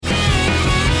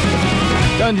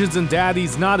Dungeons and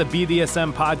Daddies, not a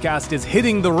BDSM podcast, is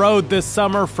hitting the road this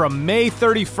summer from May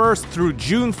 31st through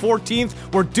June 14th.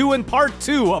 We're doing part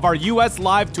 2 of our U.S.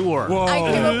 live tour. Whoa. I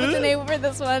came up with the name for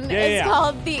this one. Yeah.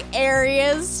 Called the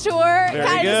Areas Tour. Very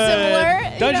Kind good. of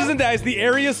similar. Dungeons and Daddies, the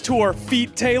Areas Tour,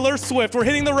 feat Taylor Swift. We're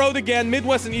hitting the road again.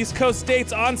 Midwest and East Coast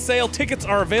dates on sale. Tickets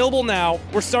are available now.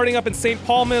 We're starting up in St.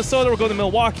 Paul, Minnesota. We're going to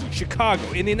Milwaukee, Chicago,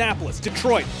 Indianapolis,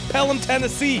 Detroit, Pelham,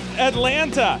 Tennessee,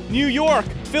 Atlanta, New York,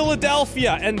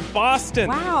 Philadelphia, and Boston.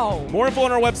 Wow. More info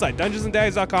on our website,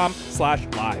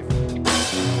 dungeonsanddaddies.com/live.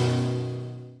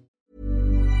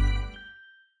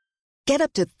 Get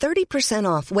up to 30%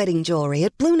 off wedding jewelry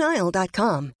at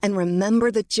BlueNile.com and remember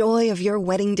the joy of your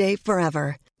wedding day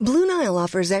forever. Blue Nile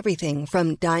offers everything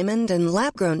from diamond and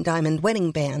lab-grown diamond wedding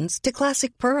bands to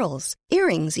classic pearls,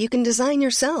 earrings you can design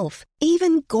yourself,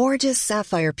 even gorgeous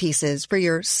sapphire pieces for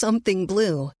your something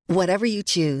blue. Whatever you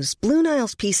choose, Blue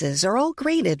Nile's pieces are all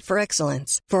graded for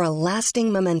excellence, for a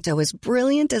lasting memento as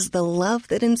brilliant as the love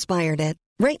that inspired it.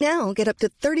 Right now, get up to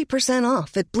 30%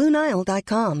 off at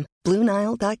BlueNile.com.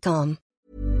 BlueNile.com.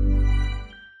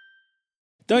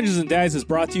 Dungeons and Daddies is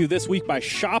brought to you this week by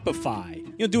Shopify.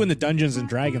 You know, doing the Dungeons and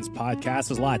Dragons podcast,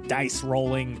 there's a lot of dice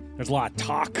rolling, there's a lot of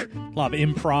talk, a lot of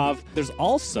improv. There's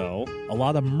also a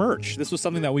lot of merch. This was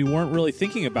something that we weren't really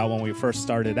thinking about when we first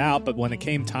started out, but when it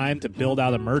came time to build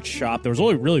out a merch shop, there was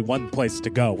only really one place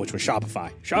to go, which was Shopify.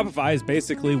 Shopify is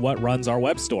basically what runs our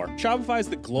web store. Shopify is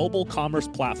the global commerce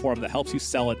platform that helps you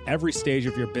sell at every stage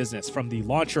of your business, from the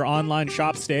launch your online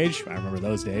shop stage, I remember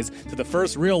those days, to the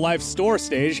first real life store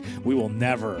stage. We will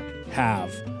never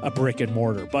have a brick and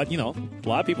mortar, but you know, a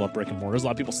lot of people have brick and mortars. A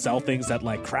lot of people sell things at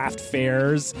like craft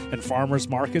fairs and farmers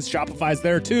markets. Shopify's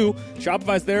there too.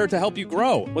 Shopify's there to help you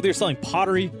grow. Whether you're selling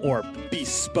pottery or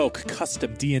bespoke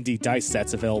custom D&D dice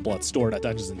sets available at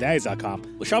store.dungeonsanddaddies.com,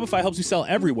 well, Shopify helps you sell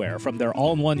everywhere, from their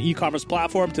all-in-one e-commerce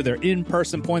platform to their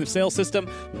in-person point-of-sale system.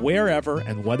 Wherever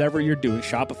and whatever you're doing,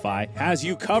 Shopify has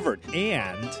you covered.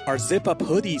 And our zip-up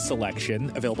hoodie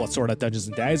selection, available at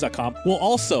store.dungeonsanddaddies.com, will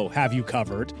also have you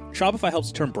covered. Shopify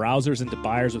helps turn browsers into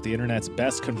buyers with the internet's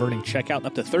best converting checkout,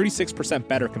 up to 36%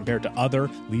 better compared to other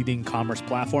leading commerce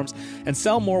platforms, and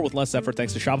sell more with less effort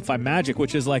thanks to Shopify Magic,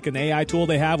 which is like an AI tool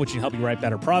they have, which can help you write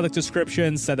better product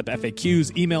descriptions, set up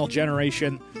FAQs, email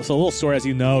generation. So a little story, as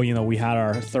you know, we had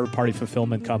our third-party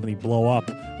fulfillment company blow up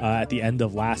at the end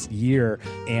of last year,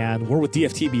 and we're with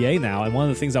DFTBA now. And one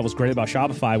of the things that was great about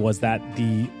Shopify was that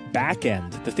the back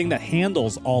end, the thing that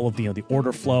handles all of the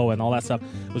order flow and all that stuff,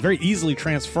 was very easily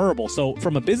transferable. So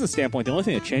from a business standpoint, the only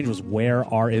thing that changed was where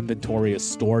our inventory is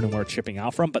stored and where it's shipping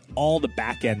out from, but all the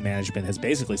back end management has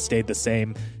basically stayed the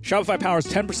same. Shopify powers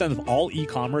 10% of all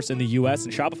e-commerce in the US,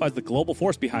 and Shopify is the global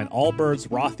force behind Allbirds,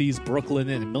 Rothy's,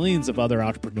 Brooklinen, and millions of other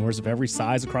entrepreneurs of every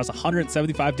size across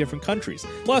 175 different countries.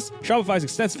 Plus, Shopify's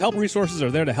extensive help resources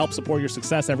are there to help support your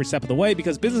success every step of the way,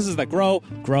 because businesses that grow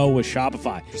with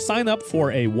Shopify. Sign up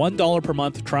for a $1 per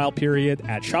month trial period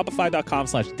at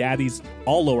shopify.com/daddies,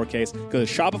 all lowercase. Go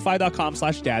to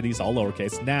shopify.com/daddies, all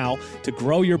lowercase, now to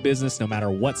grow your business no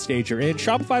matter what stage you're in.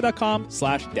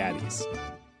 Shopify.com/daddies.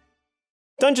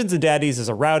 Dungeons and Daddies is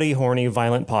a rowdy, horny,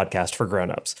 violent podcast for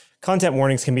grown-ups. Content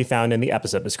warnings can be found in the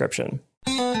episode description.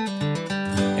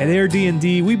 At Air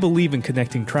D&D, we believe in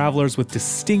connecting travelers with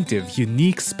distinctive,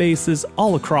 unique spaces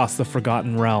all across the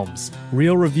Forgotten Realms.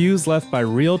 Real reviews left by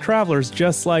real travelers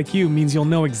just like you means you'll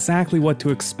know exactly what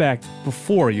to expect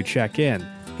before you check in.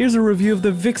 Here's a review of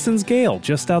the Vixen's Gale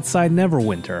just outside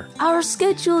Neverwinter. Our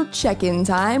scheduled check-in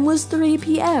time was 3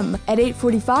 p.m. At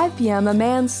 8:45 p.m., a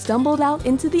man stumbled out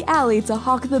into the alley to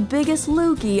hawk the biggest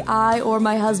loogie I or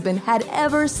my husband had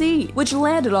ever seen, which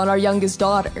landed on our youngest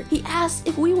daughter. He asked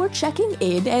if we were checking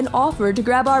in and offered to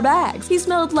grab our bags. He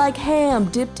smelled like ham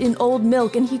dipped in old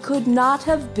milk, and he could not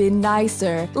have been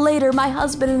nicer. Later, my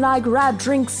husband and I grabbed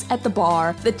drinks at the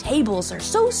bar. The tables are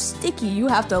so sticky you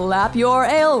have to lap your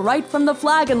ale right from the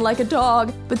flagon like a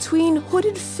dog. Between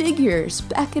hooded figures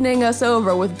beckoning us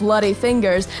over with bloody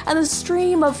fingers and a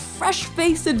stream of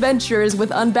fresh-faced adventurers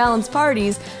with unbalanced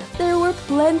parties, there were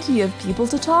plenty of people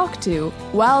to talk to.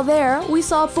 While there, we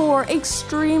saw 4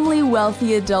 extremely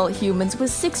wealthy adult humans with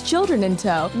 6 children in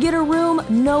tow get a room,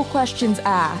 no questions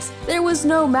asked. There was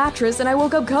no mattress, and I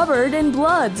woke up covered in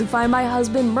blood to find my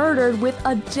husband murdered with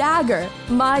a dagger.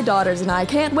 My daughters and I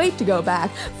can't wait to go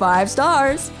back. 5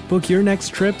 stars. Book your next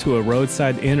trip to a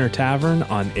roadside inn or tavern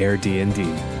on Air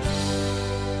D&D.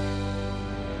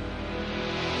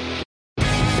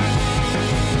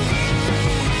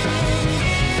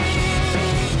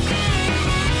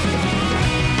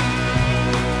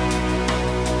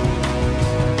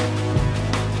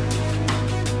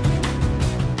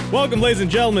 Welcome, ladies and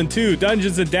gentlemen, to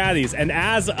Dungeons and Daddies. And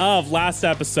as of last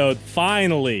episode,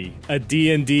 finally, a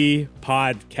D&D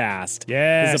podcast.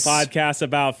 Yes. This is a podcast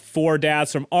about 4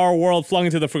 dads from our world flung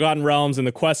into the Forgotten Realms in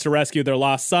the quest to rescue their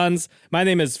lost sons. My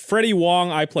name is Freddie Wong.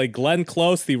 I play Glenn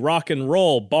Close, the rock and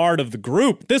roll bard of the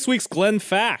group. This week's Glenn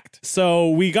Fact.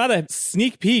 So we got a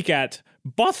sneak peek at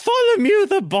Bartholomew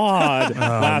the Bard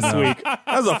last week. That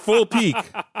was a full peek.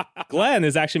 Glenn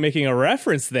is actually making a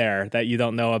reference there that you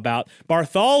don't know about.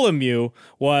 Bartholomew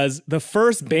was the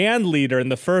first band leader in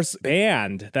the first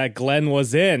band that Glenn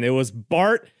was in. It was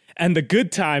Bart and the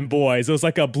Good Time Boys. It was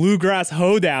like a bluegrass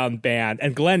hoedown band,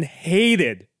 and Glenn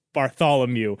hated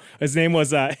Bartholomew. His name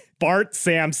was Bart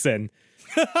Sampson.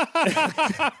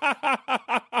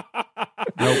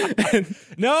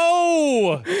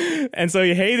 No! And so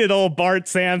he hated old Bart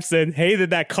Sampson, hated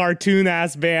that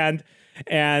cartoon-ass band,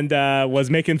 and was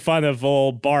making fun of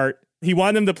old Bart. He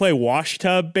wanted him to play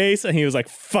washtub bass, and he was like,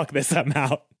 fuck this, I'm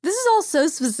out. This is all so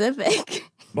specific.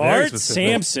 Bart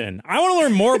specific. Sampson. I want to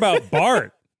learn more about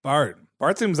Bart. Bart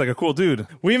seems like a cool dude.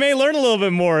 We may learn a little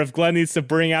bit more if Glenn needs to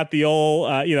bring out the old,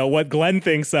 what Glenn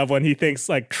thinks of when he thinks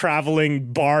like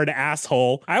traveling bard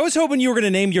asshole. I was hoping you were going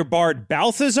to name your bard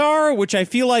Balthazar, which I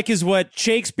feel like is what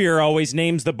Shakespeare always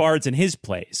names the bards in his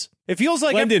plays. It feels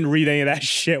like Glenn didn't read any of that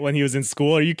shit when he was in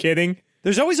school. Are you kidding?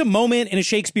 there's always a moment in a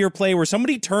Shakespeare play where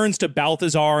somebody turns to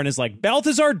Balthazar and is like,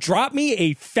 Balthazar, drop me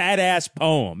a fat-ass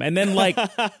poem. And then, like,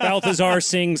 Balthazar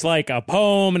sings, like, a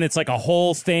poem, and it's, like, a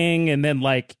whole thing. And then,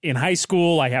 like, in high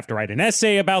school, I have to write an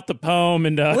essay about the poem.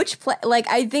 And Which play? Like,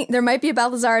 I think there might be a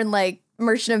Balthazar in, like,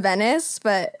 Merchant of Venice,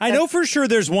 but I know for sure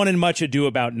there's one in Much Ado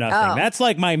About Nothing. Oh. That's,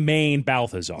 like, my main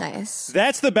Balthazar. Nice.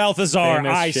 That's the Balthazar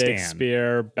Famous I stand.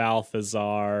 Shakespeare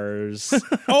Balthazars.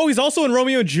 Oh, he's also in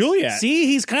Romeo and Juliet. See,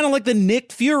 he's kind of like the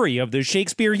Nick Fury of the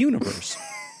Shakespeare universe.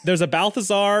 There's a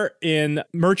Balthazar in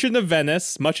Merchant of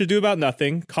Venice, Much Ado About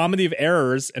Nothing, Comedy of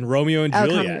Errors, and Romeo and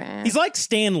Juliet. He's like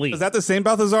Stan Lee. Is that the same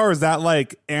Balthazar, or is that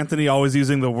like Anthony always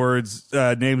using the words,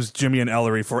 names Jimmy and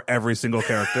Ellery for every single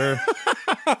character?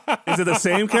 Is it the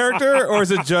same character, or is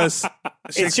it just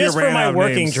Shakespeare It's just for ran my out of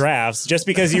working names? drafts. Just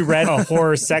because you read a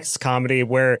horror sex comedy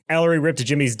where Ellery ripped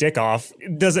Jimmy's dick off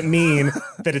doesn't mean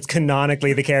that it's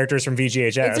canonically the characters from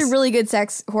VGHS. It's a really good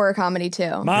sex horror comedy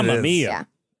too. Mamma It is. Mia. Yeah.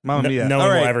 Mamma Mia. no one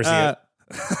All will right, ever see it.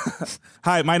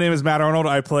 Hi, my name is Matt Arnold.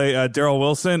 I play Daryl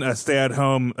Wilson, a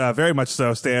stay-at-home, very much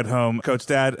so stay-at-home coach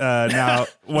dad. Now,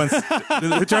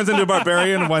 who turns into a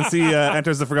barbarian once he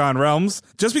enters the Forgotten Realms.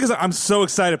 Just because I'm so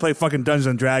excited to play fucking Dungeons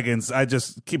and Dragons, I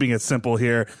just keeping it simple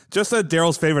here. Just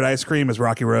Daryl's favorite ice cream is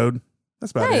Rocky Road.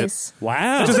 That's about Nice.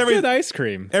 Wow. Just Just every- good ice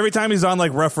cream. Every time he's on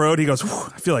like rough road, he goes,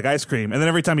 "Whew, I feel like ice cream." And then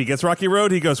every time he gets Rocky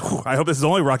Road, he goes, "Whew, I hope this is the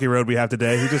only Rocky Road we have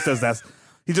today." He just does that.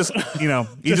 He just, he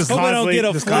just Hope I don't constantly- get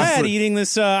a just flat constantly- eating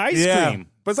this ice Yeah, cream.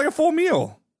 but it's like a full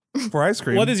meal for ice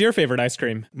cream. What is your favorite ice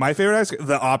cream? my favorite ice cream?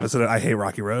 The opposite. I hate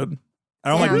Rocky Road. I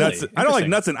don't Yeah. like nuts. Really? I don't like Interesting.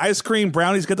 nuts in ice cream,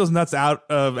 brownies. Get those nuts out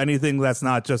of anything that's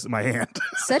not just in my hand.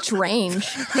 Such range.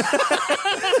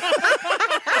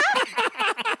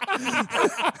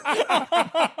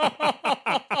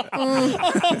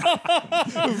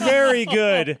 Very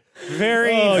good.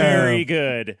 Very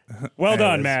good. Well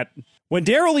done, Matt. When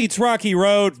Daryl eats Rocky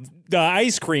Road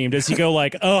ice cream, does he go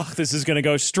like, ugh, this is going to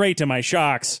go straight to my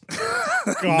shocks?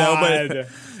 No, but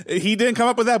he didn't come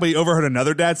up with that, but he overheard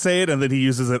another dad say it, and then he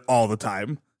uses it all the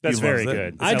time. That's He loves very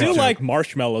it. good. I do like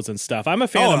marshmallows and stuff. I'm a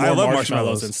fan Oh, of I more love marshmallows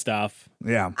marshmallows. and stuff.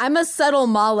 Yeah. I'm a subtle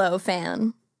mallow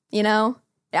fan, you know?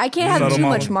 I can't have Subtle too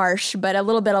mallow. much marsh, but a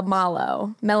little bit of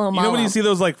mallow. Mellow You mallow. know when you see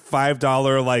those like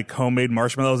 $5 like homemade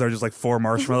marshmallows that are just like 4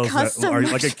 marshmallows that Custom are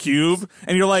like a cube,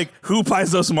 and you're like, who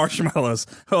buys those marshmallows?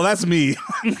 Oh, that's me.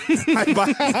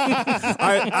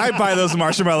 I buy those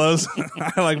marshmallows.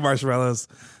 I like marshmallows.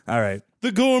 All right.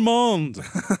 The gourmand.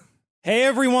 Hey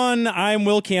everyone, I'm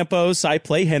Will Campos. I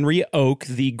play Henry Oak,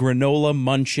 the granola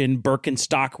munchin,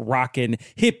 Birkenstock rockin',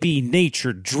 hippie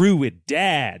nature druid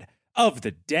dad of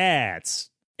the dads.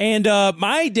 And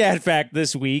my dad fact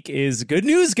this week is good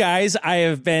news, guys. I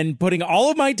have been putting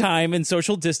all of my time in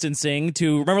social distancing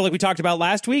to, remember like we talked about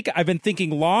last week, I've been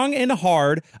thinking long and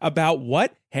hard about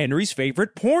what Henry's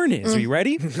favorite porn is. Are you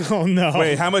ready? Oh, no.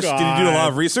 Wait, how much did you do a lot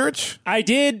of research? I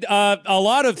did a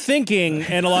lot of thinking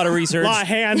and a lot of research. A lot of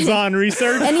hands-on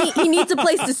research. and he needs a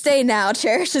place to stay now.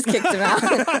 Cherish just kicked him out.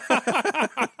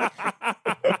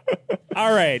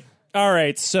 All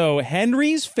right. So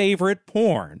Henry's favorite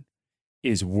porn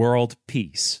is world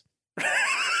peace.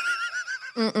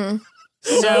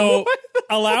 So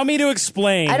allow me to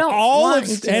explain. I don't All want of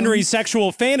you to. Henry's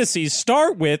sexual fantasies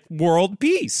start with world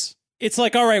peace. It's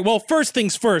like, all right, well, first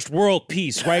things first, world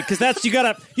peace, right? Because that's you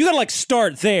gotta like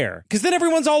start there. Because then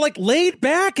everyone's all like laid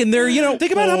back and they're,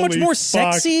 think about how much more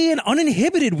sexy and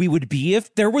uninhibited we would be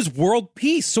if there was world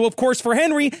peace. So of course for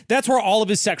Henry, that's where all of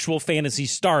his sexual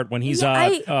fantasies start when he's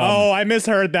I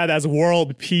misheard that as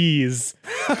world peas.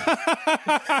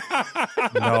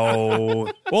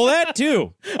 No. Well, that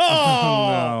too.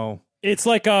 No. It's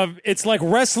like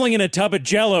wrestling in a tub of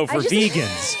Jello for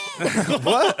vegans.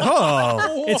 What?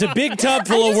 Oh. It's a big tub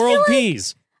full of world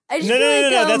peas. No,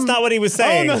 that's not what he was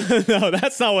saying. No,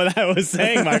 that's not what I was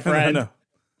saying, my friend. No.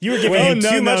 You were giving him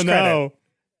too much credit.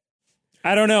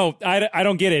 I don't know. I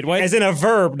don't get it. What? As in a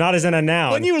verb, not as in a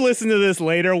noun. When you listen to this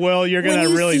later, Will, you're going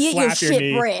to really slap your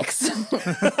knee. Bricks.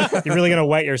 You're really going to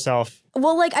wet yourself.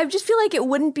 Well, like, I just feel like it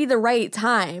wouldn't be the right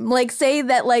time. Like, say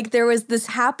that, like, there was this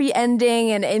happy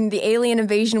ending and the alien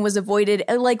invasion was avoided.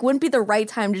 It, like, wouldn't be the right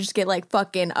time to just get, like,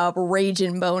 fucking a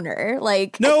raging boner.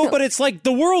 Like, no, but it's like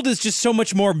the world is just so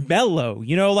much more mellow.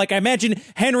 Like, I imagine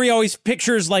Henry always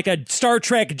pictures, like, a Star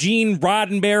Trek Gene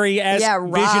Roddenberry as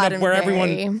vision of where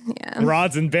everyone... Yeah.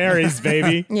 Rods and berries,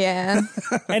 baby. Yeah.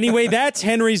 Anyway, that's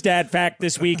Henry's dad fact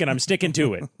this week, and I'm sticking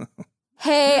to it.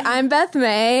 Hey, I'm Beth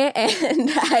May, and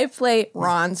I play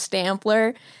Ron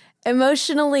Stampler,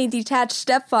 emotionally detached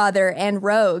stepfather and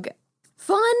rogue.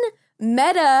 Fun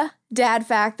meta dad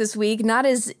fact this week, not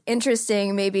as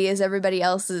interesting maybe as everybody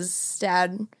else's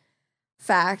dad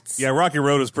facts. Yeah, Rocky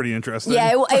Road was pretty interesting.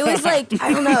 Yeah, it was like,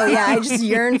 I don't know, I just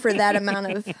yearn for that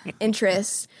amount of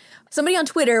interest. Somebody on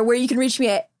Twitter, where you can reach me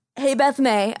at Hey Beth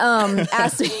May,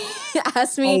 asked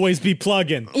me. Always be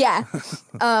plugging. Yeah.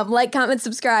 Like, comment,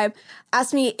 subscribe.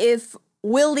 Asked me if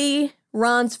Willie,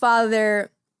 Ron's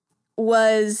father,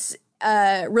 was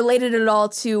related at all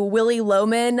to Willie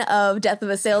Loman of Death of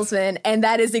a Salesman, and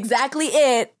that is exactly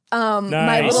it.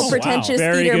 My little pretentious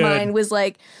theater mind was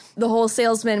like, the whole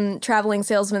traveling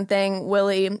salesman thing,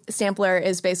 Willie Stampler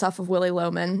is based off of Willie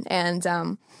Loman, and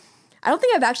I don't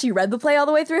think I've actually read the play all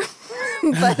the way through,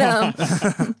 but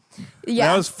yeah.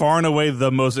 That was far and away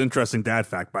the most interesting dad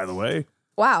fact, by the way.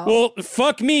 Wow. Well,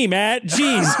 fuck me, Matt.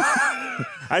 Jeez.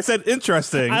 I said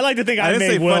interesting. I like to think I didn't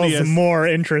say made Will's funniest. more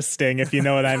interesting, if you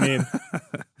know what I mean.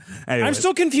 Anyways. I'm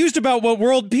still confused about what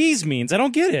world peas means. I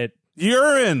don't get it.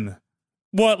 Urine.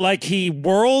 What, like he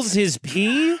whirls his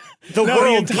pee? The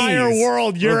entire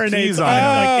world urinates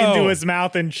into his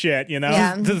mouth and shit,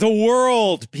 Yeah. The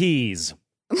world peas.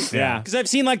 Yeah. Because I've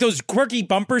seen like those quirky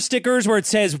bumper stickers where it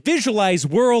says visualize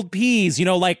world peas,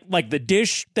 like the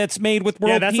dish that's made with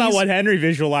world peas. Yeah, that's not what Henry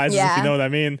visualizes, if you know what I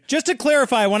mean. Just to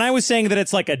clarify, when I was saying that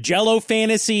it's like a Jello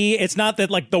fantasy, it's not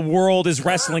that like the world is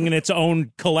wrestling in its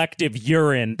own collective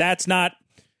urine. That's not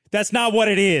what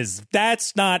it is.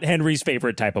 That's not Henry's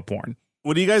favorite type of porn.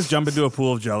 Would you guys jump into a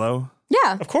pool of Jello?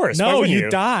 Yeah. Of course. No, why wouldn't you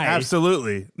die.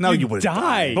 Absolutely. No, you wouldn't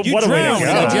die. But You what a way drown to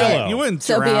in go. the Jello. You wouldn't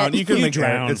So be drown. it. You could You make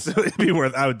drown. it'd be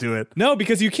worth. I would do it. No,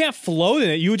 because you can't float in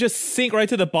it. You would just sink right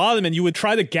to the bottom, and you would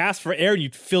try to gasp for air, and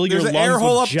you'd fill There's your an lungs air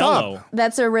hole with up Jello. top.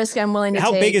 That's a risk I'm willing to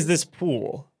How take. big is this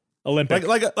pool? Olympic.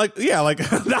 Like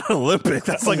not Olympic.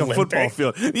 That's like a Olympic. football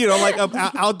field. Like an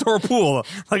outdoor pool,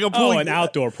 like a pool. an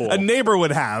outdoor pool. A neighbor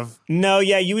would have. No,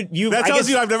 yeah, you. That I tells guess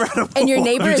you I've never had a pool. And your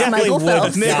neighbor is definitely Michael would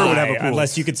Phelps. Neighbor would have a die pool.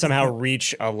 unless you could somehow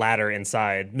reach a ladder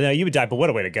inside. No, you would die. But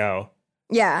what a way to go!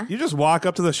 Yeah. You just walk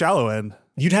up to the shallow end.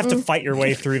 You'd have to fight your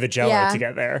way through the Jello Yeah. to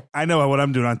get there. I know what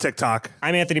I'm doing on TikTok.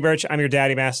 I'm Anthony Birch. I'm your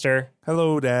daddy master.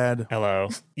 Hello, Dad. Hello.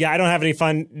 Yeah, I don't have any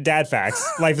fun dad facts.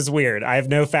 Life is weird. I have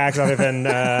no facts other than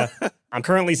I'm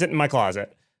currently sitting in my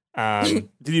closet. Did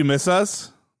you miss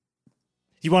us?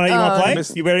 You want to play?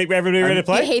 missed- Everybody ready to I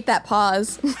play? hate that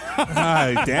pause.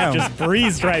 Hi, damn. Just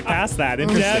breezed right past that.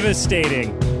 Interesting.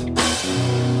 Devastating.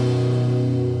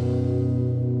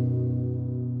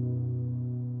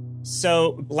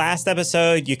 So last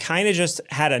episode, you kind of just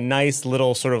had a nice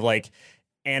little sort of like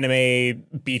anime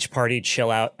beach party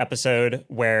chill out episode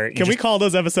where you Can we call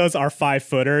those episodes our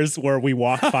 5-footers where we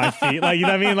walk 5 feet? Like, you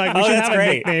know what I mean? Like, we Oh, should that's have a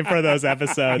great. nickname for those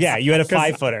episodes. Yeah, you had a 'Cause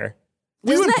 5-footer.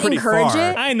 We Doesn't went that pretty encourage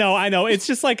far. it? I know. It's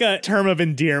just like a term of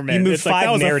endearment. You moved it's like, 5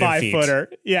 that was a narrative 5-footer.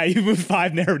 Yeah, you moved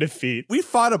 5 narrative feet. We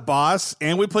fought a boss,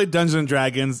 and we played Dungeons and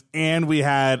Dragons, and we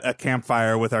had a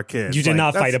campfire with our kids. You did Like,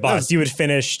 not that's- fight a boss. that's- You had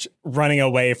finished running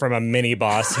away from a mini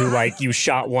boss who like you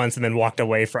shot once and then walked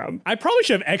away from. I probably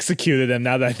should have executed him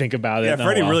now that I think about it. Yeah, No,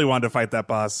 Freddie well. really wanted to fight that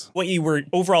boss. What you were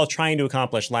overall trying to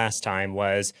accomplish last time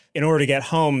was, in order to get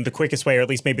home, the quickest way, or at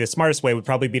least maybe the smartest way, would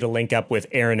probably be to link up with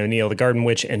Erin O'Neill, the Garden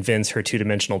Witch, and Vince, her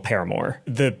two-dimensional paramour.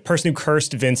 The person who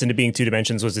cursed Vince into being 2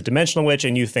 dimensions was a dimensional witch,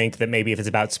 and you think that maybe if it's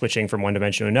about switching from one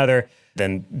dimension to another,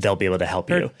 then they'll be able to help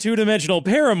Her you. two-dimensional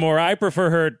paramour. I prefer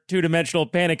her two-dimensional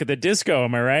Panic at the Disco.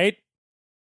 Am I right?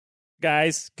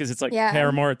 guys, because it's like Yeah.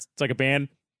 Paramore. It's like a band.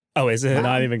 Oh, is it? I'm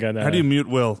not even gonna. How do you mute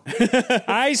Will?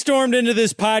 I stormed into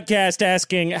this podcast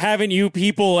asking, haven't you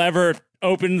people ever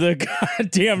opened the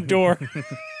goddamn door?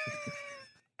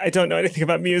 I don't know anything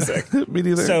about music. Me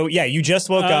neither. So, yeah, you just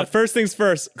woke up. First things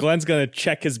first, Glenn's gonna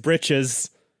check his britches.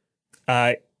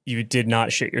 You did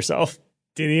not shit yourself.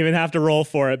 Didn't even have to roll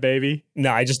for it, baby.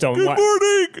 No, I just don't Good want.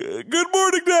 morning. Good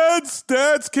morning, dads.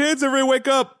 Dads, kids, everybody wake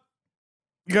up.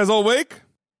 You guys all awake?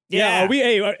 Yeah, are we?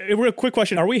 Hey, real quick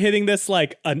question: are we hitting this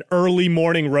like an early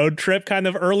morning road trip, kind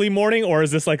of early morning, or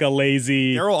is this like a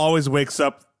lazy? Daryl always wakes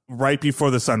up right before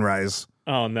the sunrise.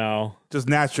 Oh no! Just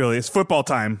naturally. It's football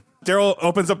time. Daryl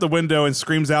opens up the window and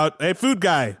screams out, "Hey, food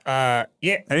guy.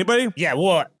 Yeah. Anybody? Yeah,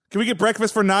 what? Can we get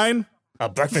breakfast for 9?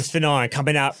 Breakfast for 9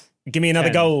 coming out. Give me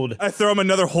another gold. I throw him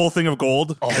another whole thing of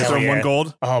gold. I throw him 1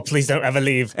 gold. Oh, please don't ever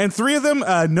leave. And 3 of them,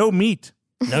 no meat.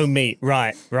 No meat.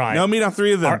 Right. No meat on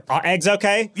 3 of them. Are eggs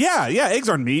okay? Yeah, eggs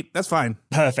aren't meat. That's fine.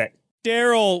 Perfect.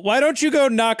 Daryl, why don't you go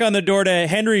knock on the door to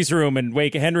Henry's room and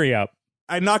wake Henry up?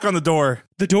 I knock on the door.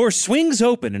 The door swings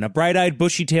open and a bright-eyed,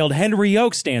 bushy-tailed Henry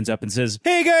Oak stands up and says,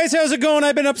 "Hey guys, how's it going?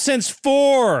 I've been up since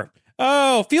 4.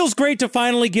 Oh, feels great to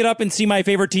finally get up and see my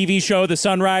favorite TV show, The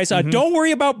Sunrise. Don't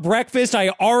worry about breakfast. I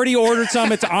already ordered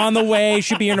some. It's on the way.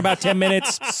 Should be here in about 10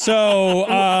 minutes. So,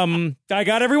 I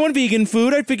got everyone vegan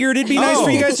food. I figured it'd be nice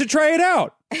for you guys to try it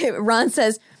out." Ron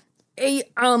says, "Hey,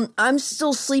 I'm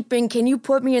still sleeping. Can you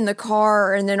put me in the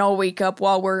car and then I'll wake up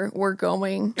while we're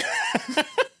going?"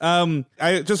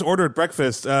 I just ordered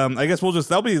breakfast. I guess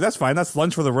that's fine. That's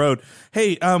lunch for the road.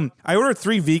 Hey, I ordered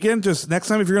 3 vegan. Just next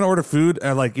time if you're going to order food,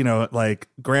 like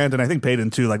Grant and I think Peyton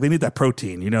too, like they need that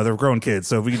protein, they're grown kids.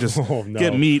 So if we could just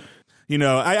get meat,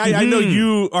 I know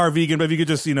you are vegan, but if you could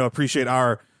just, appreciate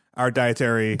our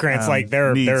dietary Grant's like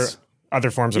they're other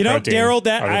forms of protein.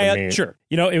 Daryl, sure.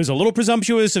 It was a little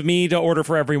presumptuous of me to order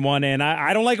for everyone, and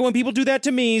I don't like it when people do that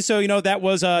to me. So, that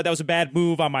was a bad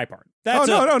move on my part. That's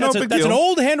an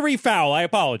old Henry foul. I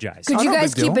apologize. Could you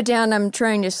guys keep it down? I'm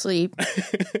trying to sleep.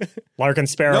 Lark and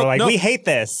Sparrow we hate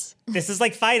this. This is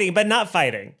like fighting, but not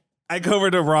fighting. I go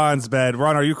over to Ron's bed.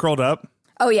 Ron, are you curled up?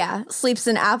 Oh yeah, sleeps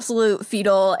in absolute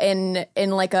fetal in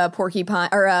like a porcupine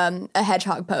or a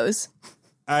hedgehog pose.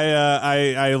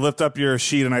 I lift up your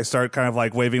sheet and I start kind of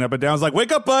like waving up and down. I was like,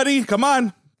 "Wake up, buddy! Come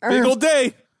on, big old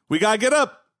day. We gotta get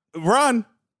up. Ron,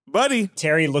 buddy."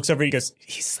 Terry looks over. He goes,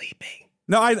 "He's sleeping."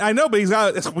 No, I know, but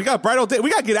we got bright old day. We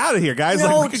gotta get out of here, guys.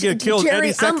 No, we could get killed Jerry,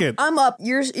 any second. I'm up.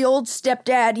 Your old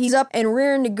stepdad, he's up and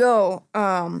rearing to go.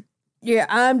 Yeah,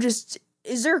 I'm just.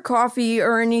 Is there coffee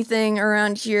or anything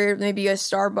around here? Maybe a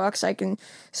Starbucks I can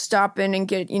stop in and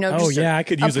get. I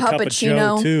could use a cup of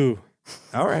Joe too.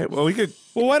 All right. Well, we could.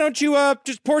 Well, why don't you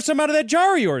just pour some out of that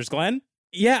jar of yours, Glenn?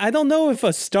 Yeah, I don't know if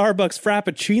a Starbucks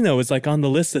Frappuccino is like on the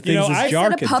list of things this jar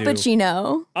said can a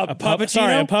puppuccino. A puppuccino?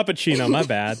 Sorry, a puppuccino. My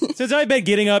bad. Since I've been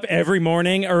getting up every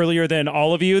morning earlier than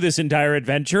all of you this entire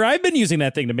adventure, I've been using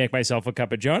that thing to make myself a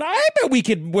cup of Joe. And I bet we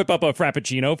could whip up a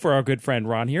Frappuccino for our good friend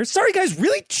Ron here. Sorry, guys,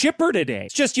 really chipper today.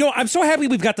 It's just, I'm so happy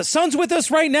we've got the Suns with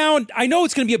us right now. And I know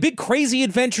it's going to be a big, crazy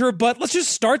adventure, but let's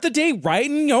just start the day right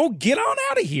and, get on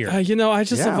out of here. I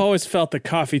just have always felt that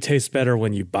coffee tastes better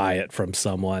when you buy it from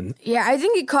someone. Yeah, I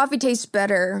think coffee tastes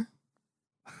better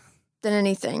than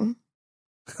anything.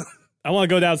 I want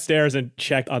to go downstairs and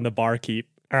check on the barkeep.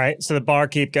 All right, so the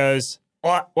barkeep goes,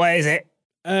 What is it?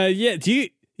 Yeah, do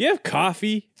you have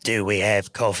coffee? Do we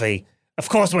have coffee? Of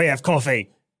course we have coffee.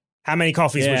 How many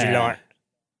coffees would you like?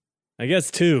 I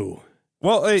guess 2.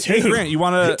 Well, hey, Grant, you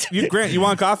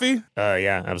want coffee?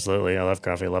 Yeah, absolutely. I love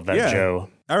coffee. I love that Joe.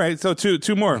 All right, so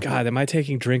two more. God, am I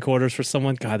taking drink orders for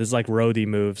someone? God, this is like roadie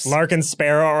moves. Lark and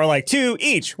Sparrow are like 2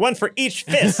 each, 1 for each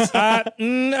fist. Why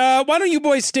don't you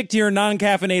boys stick to your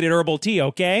non-caffeinated herbal tea,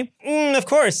 okay? Of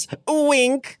course.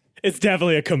 Wink. It's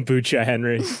definitely a kombucha,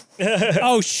 Henry.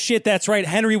 Oh, shit, that's right.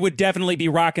 Henry would definitely be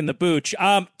rocking the booch.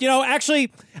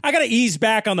 Actually, I got to ease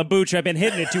back on the booch. I've been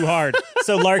hitting it too hard.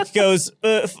 So Lark goes,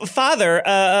 Father,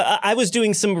 I was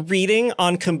doing some reading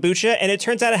on kombucha, and it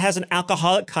turns out it has an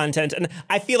alcoholic content, and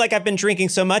I feel like I've been drinking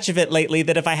so much of it lately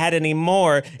that if I had any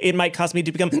more, it might cause me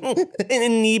to become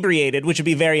inebriated, which would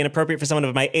be very inappropriate for someone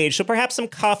of my age. So perhaps some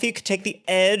coffee could take the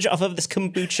edge off of this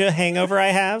kombucha hangover I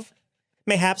have.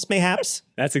 Mayhaps.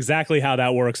 That's exactly how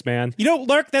that works, man.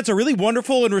 Lark, that's a really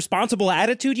wonderful and responsible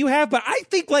attitude you have, but I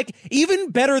think,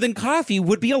 even better than coffee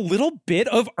would be a little bit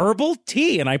of herbal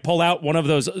tea. And I pull out one of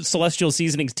those Celestial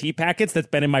Seasonings tea packets that's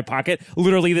been in my pocket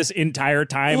literally this entire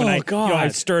time. Oh, and God. I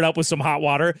stir it up with some hot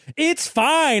water. It's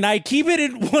fine. I keep it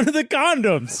in one of the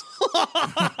condoms.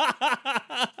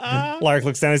 Lark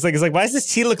looks down. He's like, why does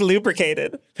this tea look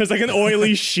lubricated? There's like an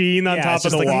oily sheen on top it's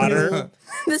of the just like- water.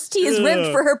 This tea is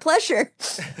ribbed for her pleasure.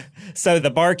 So the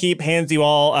barkeep hands you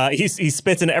all, he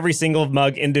spits in every single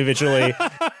mug individually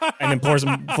and then pours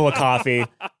them full of coffee.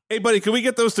 Hey, buddy, can we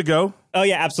get those to go? Oh,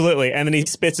 yeah, absolutely. And then he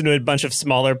spits into a bunch of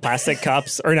smaller plastic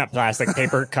cups, or not plastic,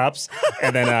 paper cups,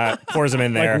 and then pours them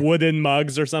in there. Like wooden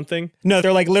mugs or something. No,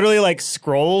 they're like literally like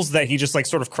scrolls that he just like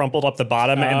sort of crumpled up the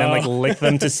bottom and then like licked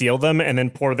them to seal them and then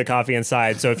pour the coffee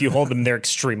inside. So if you hold them, they're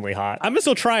extremely hot. I'm gonna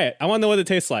still try it. I want to know what it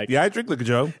tastes like. Yeah, I drink like a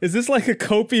Joe. Is this like a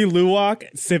Kopi Luwak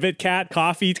Civet Cat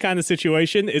coffee kind of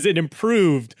situation? Is it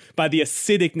improved by the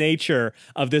acidic nature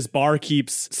of this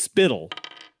barkeep's spittle?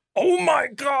 Oh my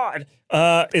God.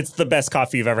 It's the best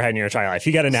coffee you've ever had in your entire life.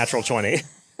 You got a natural 20.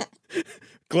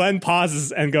 Glenn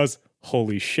pauses and goes,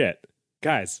 holy shit.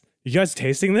 Guys, you guys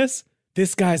tasting this?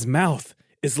 This guy's mouth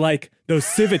is like those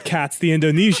civet cats the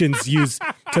Indonesians use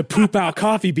to poop out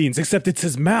coffee beans, except it's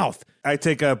his mouth. I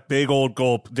take a big old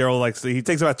gulp. He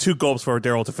takes about 2 gulps for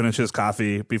Daryl to finish his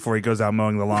coffee before he goes out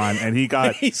mowing the lawn. And he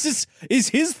got... Is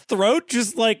his throat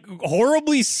just like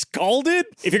horribly scalded?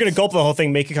 If you're going to gulp the whole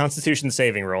thing, make a Constitution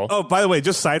saving roll. Oh, by the way,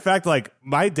 just side fact, like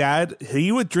my dad,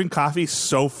 he would drink coffee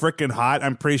so freaking hot.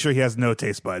 I'm pretty sure he has no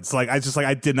taste buds. Like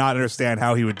I did not understand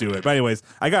how he would do it. But anyways,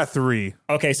 I got 3.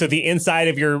 Okay, so the inside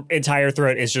of your entire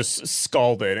throat is just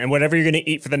scalded. And whatever you're going to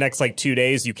eat for the next like 2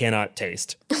 days, you cannot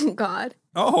taste. Oh, God.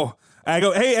 Oh, I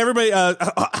go, hey, everybody,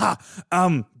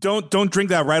 don't drink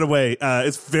that right away.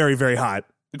 It's very, very hot.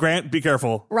 Grant, be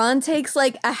careful. Ron takes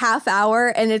like a half hour,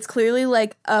 and it's clearly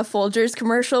like a Folgers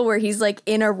commercial where he's like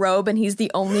in a robe and he's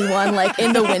the only one like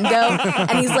in the window,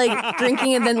 and he's like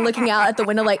drinking and then looking out at the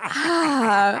window like,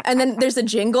 and then there's a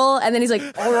jingle, and then he's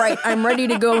like, all right, I'm ready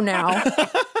to go now.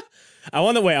 I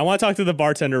want to talk to the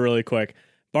bartender really quick.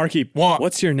 Barkeep,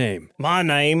 what's your name? My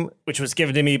name, which was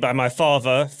given to me by my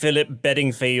father, Philip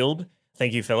Bedingfield,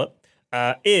 thank you, Philip,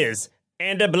 is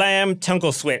Anderblam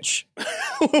Tunkleswitch.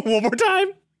 One more time?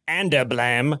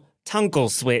 Anderblam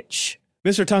Tunkleswitch.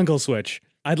 Mr. Tunkleswitch,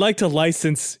 I'd like to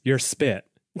license your spit.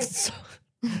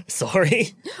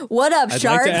 Sorry? What up, I'd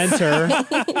sharks? like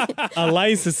to enter a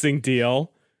licensing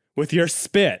deal with your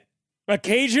spit.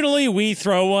 Occasionally, we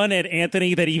throw one at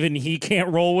Anthony that even he can't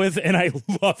roll with, and I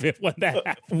love it when that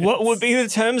happens. What would be the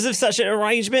terms of such an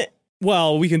arrangement?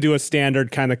 Well, we can do a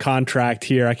standard kind of contract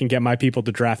here. I can get my people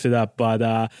to draft it up, but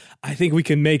I think we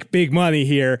can make big money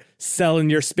here selling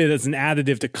your spit as an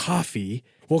additive to coffee.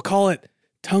 We'll call it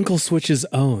Tunkleswitch's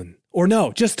Own. Or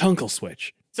no, just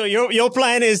Tunkleswitch. So your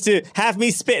plan is to have me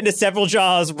spit into several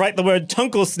jars, write the word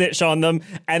Tunklesnitch on them,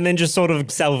 and then just sort of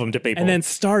sell them to people. And then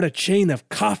start a chain of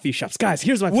coffee shops. Guys,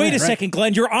 here's my plan. Wait a right? second,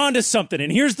 Glenn, you're onto something,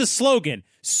 and here's the slogan.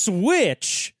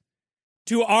 Switch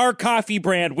to our coffee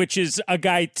brand, which is a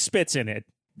guy spits in it.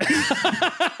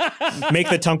 Make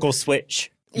the Tunkleswitch.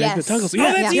 Yes. The Tunkles- Oh,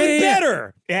 that's even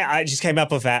better. Yeah, I just came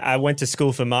up with that. I went to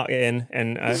school for marketing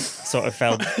and sort of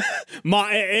felt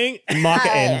Marketing.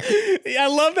 marketing. I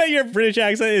love that your British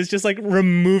accent is just like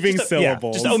removing Yeah,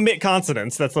 syllables. just omit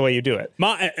consonants. That's the way you do it.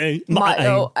 Marketing.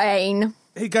 Ain.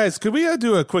 Hey, guys, could we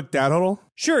do a quick dad huddle?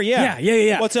 Sure, yeah.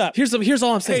 Yeah. What's up? Here's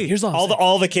all I'm saying. Hey, Here's all I'm saying.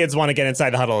 All the kids want to get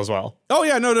inside the huddle as well. Oh,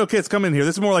 yeah, no, kids, come in here.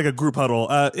 This is more like a group huddle.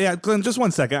 Yeah, Glenn, just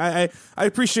 1 second. I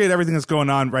appreciate everything that's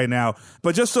going on right now,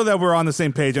 but just so that we're on the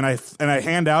same page, and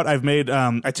I've made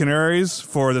itineraries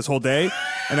for this whole day,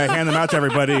 and I hand them out to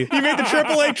everybody. You made the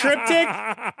AAA triptych?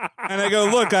 And I go,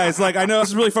 look, guys, like, I know this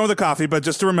is really fun with the coffee, but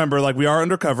just to remember, like, we are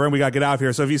undercover and we got to get out of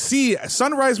here. So if you see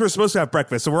sunrise, we're supposed to have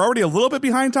breakfast. So we're already a little bit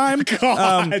behind time.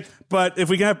 God. But if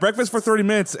we can have breakfast for 30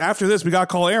 minutes after this, we got to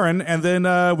call Aaron, and then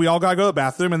we all got to go to the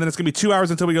bathroom, and then it's going to be 2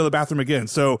 hours until we go to the bathroom again.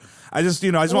 So I just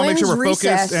want to make sure we're When's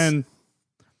focused. recess? And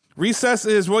recess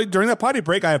is, well, during that potty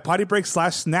break, I have potty break /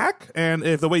 snack. And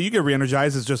if the way you get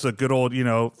re-energized is just a good old,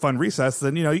 fun recess,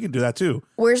 then, you can do that too.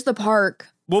 Where's the park?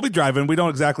 We'll be driving. We don't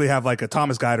exactly have like a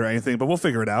Thomas guide or anything, but we'll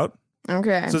figure it out.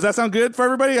 Okay. So does that sound good for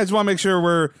everybody? I just want to make sure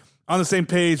we're on the same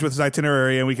page with this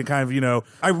itinerary, and we can kind of,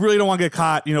 I really don't want to get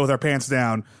caught, with our pants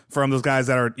down from those guys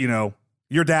that are,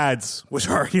 your dads, which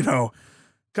are,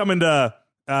 coming to,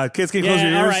 kids, can you close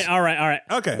your ears? All right.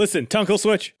 Okay. Listen,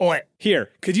 Tunkleswitch. What?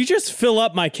 Here, could you just fill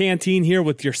up my canteen here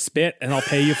with your spit, and I'll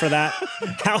pay you for that?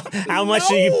 How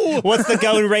much are you? What's the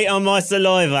going rate on my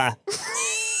saliva?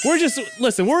 We're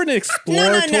an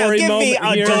exploratory No. Give moment me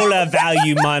a here. dollar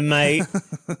value, my mate.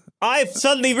 I've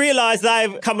suddenly realized that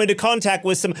I've come into contact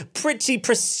with some pretty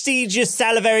prestigious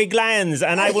salivary glands,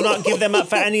 and I will not give them up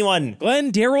for anyone.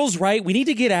 Glenn, Daryl's right. We need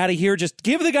to get out of here. Just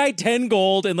give the guy 10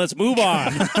 gold and let's move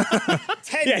on. 10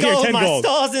 here, gold, 10 my gold.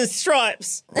 stars and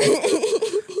stripes.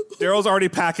 Daryl's already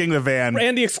packing the van.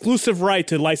 And the exclusive right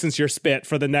to license your spit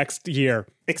for the next year.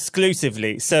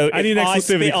 Exclusively. So I need if an I exclusivity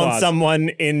spit on clause. someone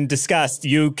in disgust,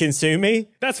 you can sue me?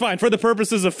 That's fine for the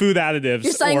purposes of food additives.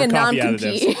 You're signing or a coffee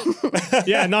non-compete. additives.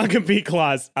 Yeah, non-compete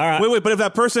clause. All right. Wait, but if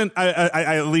that person,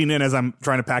 I lean in as I'm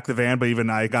trying to pack the van, but even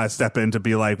I gotta step in to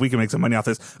be like, we can make some money off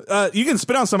this. You can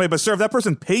spit on somebody, but sir, if that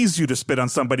person pays you to spit on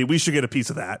somebody, we should get a piece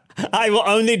of that. I will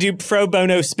only do pro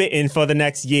bono spitting for the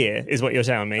next year, is what you're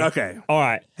telling me. Okay. All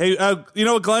right. Hey, you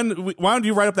know what, Glenn? Why don't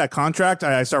you write up that contract?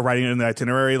 I start writing it in the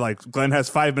itinerary. Like, Glenn has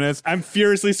 5 minutes. I'm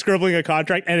furiously scribbling a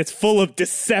contract, and it's full of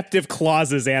deceptive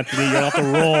clauses, Anthony. You'll have to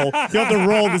roll. You'll have to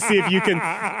roll to see if you can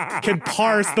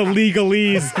parse the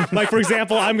legalese. Like, for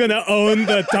example, I'm going to own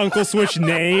the Dunkel Switch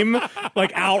name,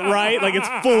 like, outright. Like, it's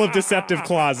full of deceptive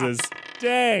clauses.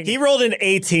 Dang. He rolled an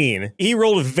 18. He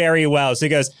rolled very well. So he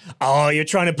goes, "Oh, you're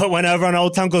trying to put one over on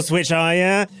old Tunkle Switch, are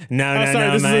you? No, Oh,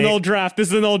 sorry, this mate. is an old draft. This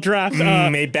is an old draft.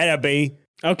 It better be.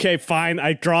 Okay, fine.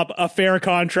 I drop a fair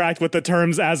contract with the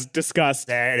terms as discussed.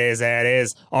 There it is, there it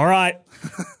is. All right.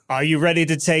 Are you ready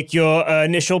to take your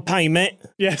initial payment?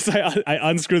 Yes, I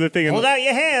unscrew the thing and Hold out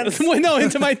your hands. Wait, no,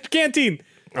 into my canteen.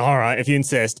 All right, if you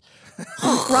insist.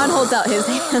 Ron holds out his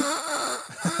hand.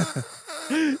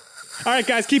 All right,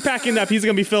 guys, keep packing up. He's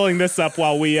going to be filling this up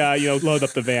while we, load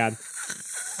up the van.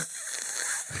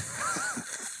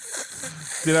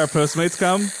 Did our Postmates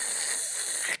come?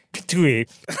 Tweet.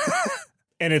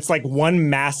 And it's like one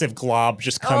massive glob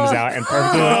just comes out and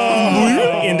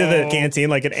perfectly into the canteen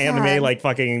like an anime, God. like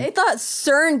fucking. I thought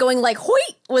CERN going like hoit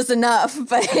was enough,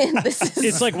 but this is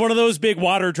It's like one of those big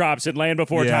water drops in Land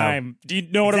Before Yeah. Time. Do you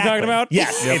know what I'm talking about?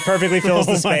 Yes, it perfectly fills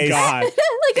the Oh my space. God.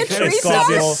 like a tree It's star.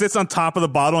 globule. It sits on top of the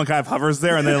bottle and kind of hovers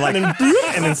there, and then like, And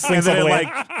then and slinks all then the it way.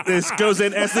 like this goes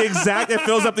in. It's the exact. It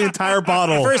fills up the entire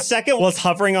bottle. For a second, while it's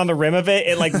hovering on the rim of it,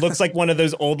 it like looks like one of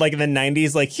those old, like in the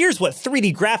 90s, like here's what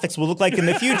 3D graphics will look like in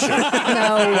the future.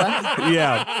 No.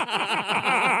 Yeah.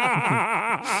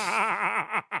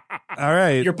 All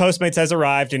right. Your Postmates has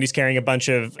arrived and he's carrying a bunch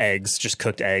of eggs, just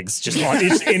cooked eggs, just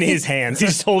in his hands. He's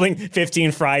just holding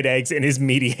 15 fried eggs in his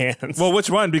meaty hands. Well, which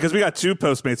one? Because we got 2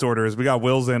 Postmates orders. We got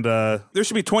Will's and there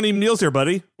should be 20 meals here,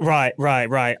 buddy. Right.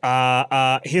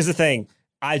 Here's the thing.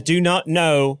 I do not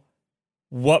know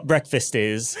what breakfast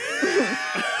is.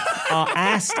 I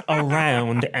asked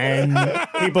around and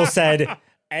people said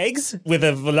eggs with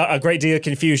a great deal of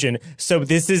confusion. So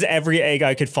this is every egg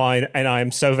I could find and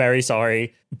I'm so very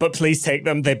sorry. But please take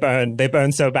them. They burn. They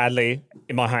burn so badly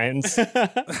in my hands.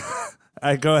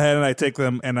 I go ahead and I take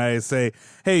them and I say,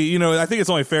 hey, I think it's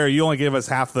only fair. You only gave us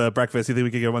half the breakfast. You think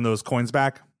we could get one of those coins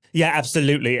back? Yeah,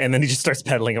 absolutely. And then he just starts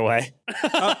pedaling away.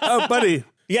 Oh, buddy.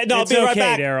 Yeah, no, I'll It's be right okay,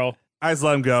 back. Daryl. I just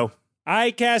let him go.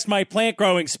 I cast my plant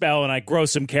growing spell and I grow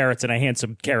some carrots and I hand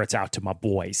some carrots out to my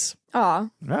boys. Aw.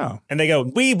 Oh. And they go,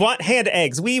 we want hand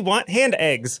eggs. We want hand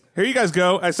eggs. Here you guys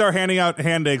go. I start handing out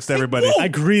hand eggs to everybody. I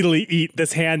greedily eat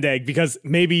this hand egg because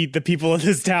maybe the people in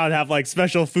this town have like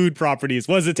special food properties.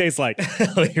 What does it taste like?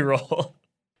 You roll.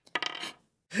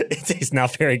 It tastes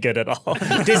not very good at all.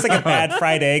 It tastes like a bad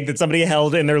fried egg that somebody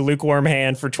held in their lukewarm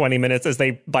hand for 20 minutes as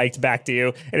they biked back to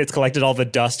you, and it's collected all the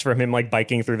dust from him like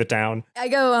biking through the town. I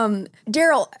go,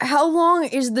 Daryl, how long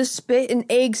is the spit and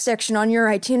egg section on your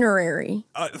itinerary?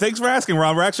 Thanks for asking,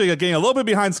 Ron. We're actually getting a little bit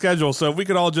behind schedule, so if we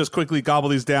could all just quickly gobble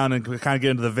these down and kind of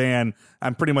get into the van,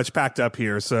 I'm pretty much packed up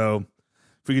here, so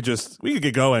if we could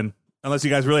get going. Unless you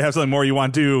guys really have something more you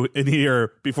want to do in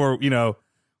here before,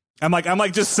 I'm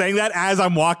like just saying that as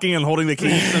I'm walking and holding the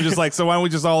keys. I'm just like, so why don't we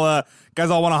just all, guys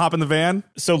all want to hop in the van?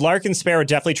 So Lark and Sparrow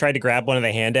definitely tried to grab one of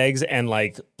the hand eggs, and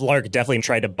like Lark definitely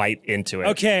tried to bite into it.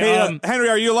 Okay, Hey, Henry,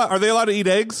 are they allowed to eat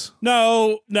eggs?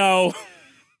 no, No?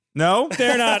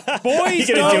 they're not. Are Boys, you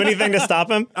gonna don't. do anything to stop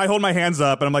him? I hold my hands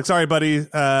up and I'm like, sorry, buddy. You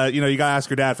gotta ask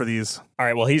your dad for these. All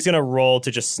right, well, he's gonna roll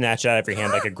to just snatch it out of your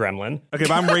hand like a gremlin. Okay,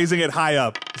 but I'm raising it high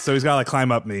up, so he's gotta like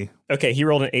climb up me. Okay, he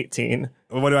rolled an 18.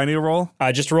 What do I need to roll?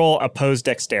 Just roll opposed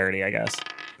dexterity, I guess.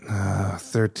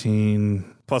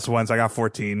 13 plus 1, so I got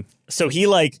 14. So he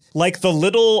like the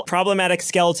little problematic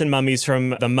skeleton mummies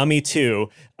from The Mummy 2,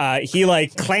 he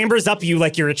like clambers up you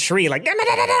like you're a tree, like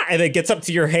and then gets up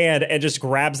to your hand and just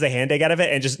grabs the hand egg out of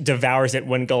it and just devours it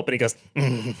one gulp, and he goes,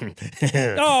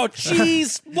 Oh,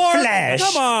 jeez, Lark! Flesh.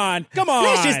 Come on!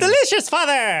 "Flesh is delicious,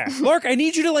 father." Lark, I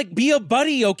need you to like be a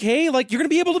buddy, okay? Like you're gonna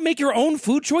be able to make your own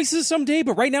food choices someday,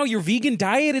 but right now your vegan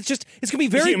diet, it's gonna be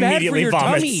very He bad for immediately your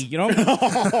vomits. tummy, you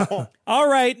know? All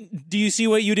right, do you see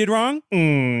what you did wrong?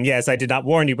 Yes, I did not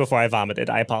warn you before I vomited.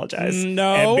 I apologize.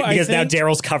 No, And because I now think-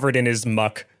 Daryl's covered in his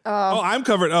muck. Oh, I'm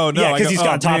covered. Oh, no. Yeah, because he's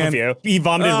got on top man. of you. He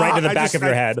vomited right to the back of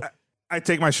your head. I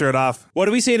take my shirt off. What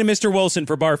do we say to Mr. Wilson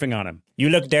for barfing on him? You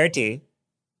look dirty.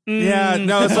 Yeah,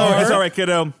 no, it's all right,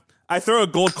 kiddo. I throw a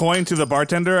gold coin to the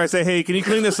bartender. I say, hey, can you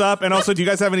clean this up? And also, do you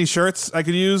guys have any shirts I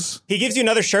could use? He gives you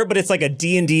another shirt, but it's like a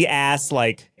D&D ass,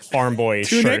 like, farm boy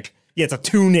shirt. Yeah, it's a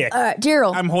tunic.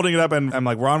 Daryl. I'm holding it up and I'm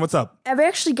like, Ron, what's up? I've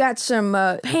actually got some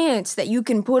pants that you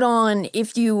can put on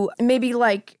if you maybe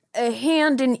like a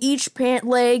hand in each pant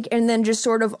leg and then just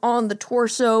sort of on the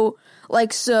torso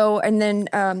like so. And then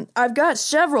I've got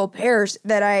several pairs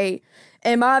that I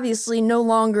am obviously no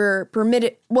longer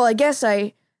permitted. Well, I guess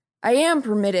I am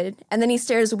permitted. And then he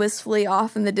stares wistfully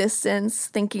off in the distance,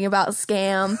 thinking about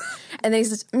Scam. And then he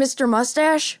says, Mr.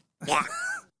 Mustache? Yeah.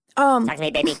 Talk to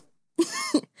me, baby.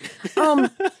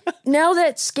 Now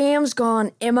that Scam's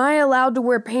gone, am I allowed to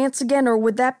wear pants again, or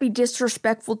would that be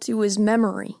disrespectful to his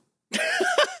memory?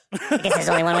 I guess there's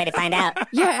only one way to find out.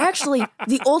 Yeah, actually,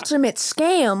 the ultimate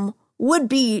scam would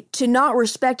be to not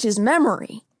respect his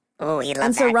memory. Oh, he'd love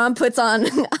And so that. Ron puts on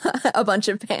a bunch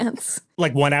of pants.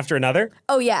 Like one after another?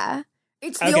 Oh, yeah.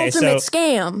 It's the Okay, ultimate so-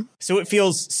 scam. So it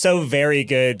feels so very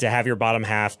good to have your bottom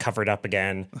half covered up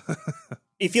again.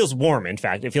 It feels warm, in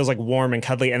fact. It feels like warm and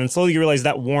cuddly. And then slowly you realize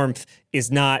that warmth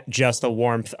is not just the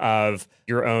warmth of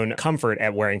your own comfort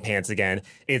at wearing pants again.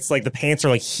 It's like the pants are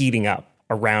like heating up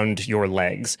around your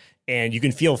legs. And you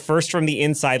can feel first from the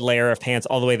inside layer of pants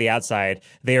all the way to the outside,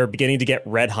 they are beginning to get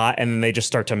red hot and then they just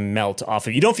start to melt off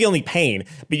of you. You don't feel any pain,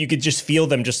 but you could just feel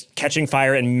them just catching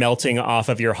fire and melting off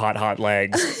of your hot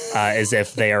legs as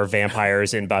if they are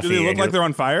vampires in Buffy. Do they look And like you're- they're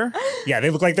on fire? Yeah, they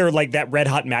look like they're like that red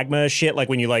hot magma shit, like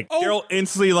when you like... Daryl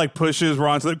instantly like pushes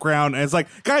Ron to the ground and it's like,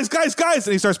 guys,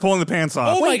 and he starts pulling the pants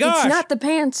off. Oh my Wait, gosh. it's not the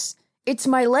pants. It's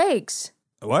my legs.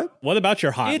 What? What about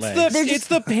your hot It's legs? it's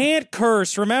the pant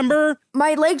curse, remember?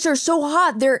 My legs are so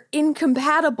hot, they're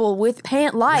incompatible with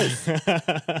pant life.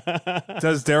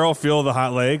 Does Daryl feel the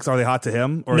hot legs? Are they hot to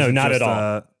him? Or No, is it not just, at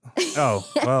all. Oh,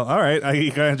 well, all right.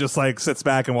 He kind of just like sits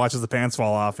back and watches the pants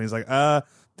fall off. And he's like,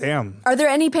 damn. Are there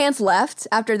any pants left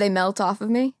after they melt off of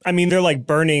me? I mean, they're like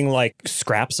burning like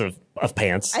scraps of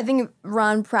pants. I think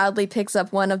Ron proudly picks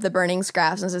up one of the burning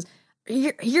scraps and says,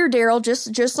 Here, Daryl,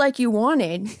 just like you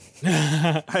wanted.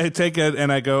 I take it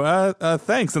and I go,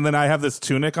 thanks. And then I have this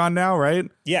tunic on now, right?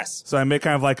 Yes. So I make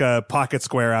kind of like a pocket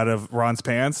square out of Ron's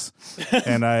pants,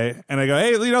 and I go,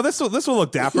 hey, this will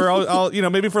look dapper. I'll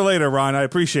maybe for later, Ron. I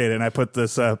appreciate it. And I put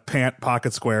this pant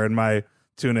pocket square in my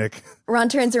tunic. Ron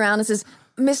turns around and says,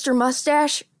 Mr.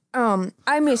 Mustache,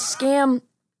 I miss Scam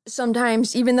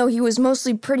sometimes, even though he was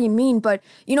mostly pretty mean. But,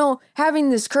 having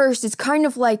this curse, it's kind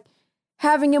of like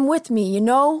having him with me,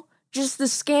 Just the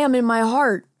Scam in my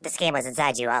heart. The scam was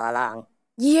inside you all along.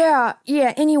 Yeah,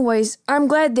 anyways, I'm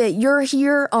glad that you're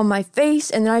here on my face,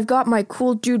 and then I've got my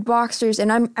cool dude boxers,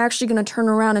 and I'm actually gonna turn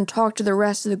around and talk to the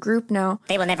rest of the group now.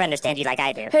 They will never understand you like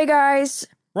I do. Hey, guys.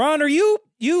 Ron,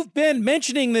 you've been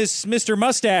mentioning this Mr.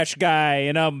 Mustache guy,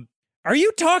 and are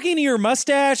you talking to your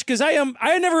mustache? Because I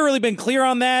never really been clear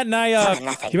on that, and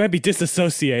Nothing. You might be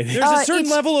disassociated. there's a certain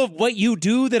it's- level of what you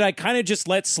do that I kind of just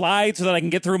let slide so that I can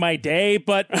get through my day.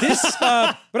 But this,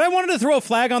 but I wanted to throw a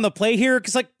flag on the play here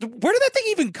because, like, where did that thing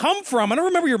even come from? I don't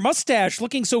remember your mustache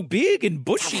looking so big and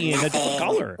bushy and a different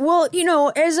color. Well,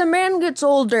 as a man gets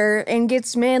older and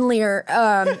gets manlier,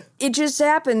 it just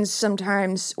happens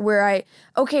sometimes where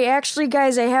okay, actually,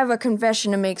 guys, I have a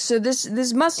confession to make. So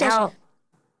this mustache... No.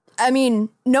 I mean,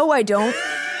 no, I don't.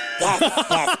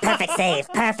 Yes,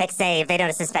 perfect save. They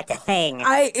don't suspect a thing.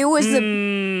 It was the...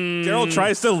 Daryl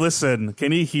tries to listen.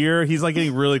 Can he hear? He's like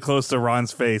getting really close to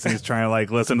Ron's face, and he's trying to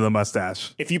like listen to the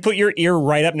mustache. If you put your ear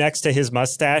right up next to his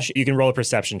mustache, you can roll a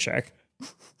perception check.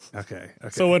 Okay.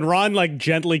 So when Ron like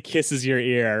gently kisses your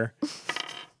ear,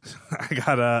 I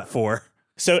got a 4.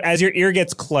 So as your ear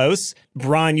gets close,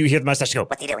 Ron, you hear the mustache go,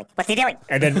 What's he doing? What's he doing?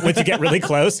 and then once you get really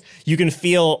close, you can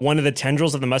feel one of the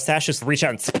tendrils of the mustache just reach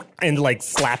out and like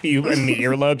slap you in the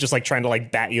earlobe, just like trying to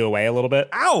like bat you away a little bit.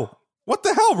 Ow! What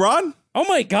the hell, Ron? Oh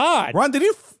my God. Ron, did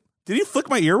you flick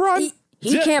my ear, Ron?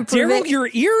 He can't prove Daryl, it. your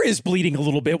ear is bleeding a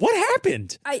little bit. What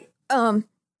happened?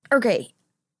 Okay.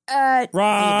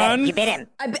 Ron. You bit him.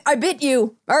 I bit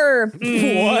you.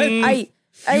 What?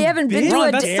 I haven't been to Ron,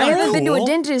 a that's I haven't been to a cool.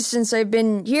 dentist since I've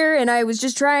been here, and I was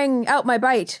just trying out my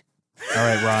bite. All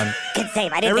right, Ron. Good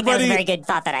save. I didn't think that was a Everybody- very good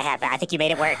thought that I had, but I think you made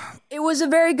it work. It was a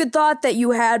very good thought that you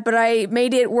had, but I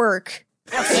made it work.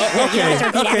 You don't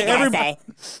have to repeat everything I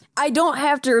say. I don't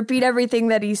have to repeat everything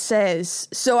that he says,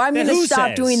 so I'm Then going to who stop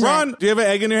says? doing that. Ron, do you have an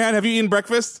egg in your hand? Have you eaten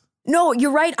breakfast? No,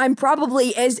 you're right. I'm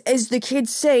probably, as the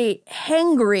kids say,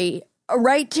 hangry.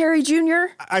 right, Terry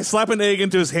Jr.? I slap an egg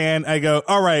into his hand. I go,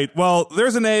 all right, well,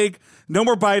 there's an egg. No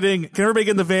more biting. Can everybody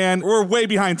get in the van? We're way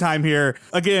behind time here.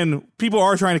 Again, people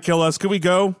are trying to kill us. Could we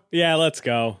go? Yeah, let's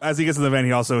go. As he gets in the van,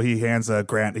 he hands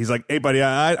Grant. He's like, hey, buddy,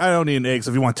 I don't need an egg.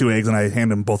 So if you want 2 eggs, and I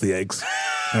hand him both the eggs.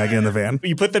 And I get in the van.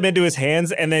 You put them into his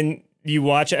hands, and then you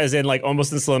watch as in like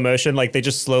almost in slow motion, like they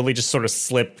just slowly just sort of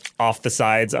slip off the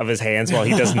sides of his hands while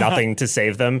he does nothing to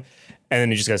save them. And then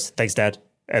he just goes, thanks, Dad.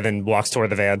 And then walks toward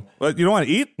the van. But you don't want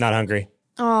to eat? Not hungry.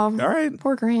 Oh, all right.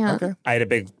 Poor Grant. Okay. I had a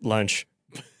big lunch.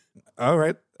 All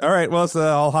right. Well,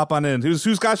 I'll hop on in.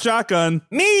 Who's got shotgun?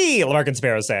 Me, Lark and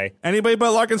Sparrow say. Anybody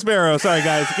but Lark and Sparrow. Sorry,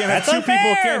 guys. You can't have That's two unfair.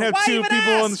 people. Can't have Why two even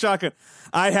people ask? in the shotgun.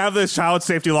 I have the child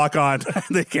safety lock on.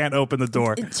 They can't open the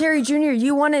door. Terry Jr.,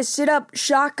 you want to sit up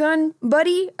shotgun,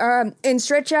 buddy, and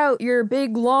stretch out your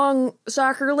big, long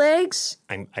soccer legs?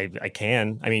 I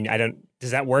can. I mean, I don't.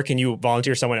 Does that work? Can you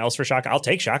volunteer someone else for shotgun? I'll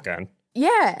take shotgun.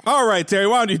 Yeah. All right, Terry,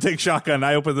 why don't you take shotgun?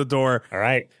 I open the door. All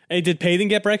right. Hey, did Payton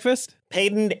get breakfast?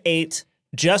 Payton ate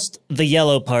just the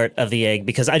yellow part of the egg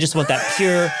because I just want that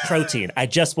pure protein. I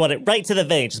just want it right to the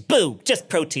vein. Just boom, just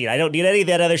protein. I don't need any of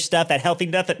that other stuff, that healthy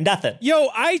nothing. Yo,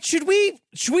 should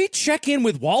we check in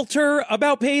with Walter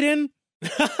about Payton? Do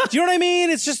you know what I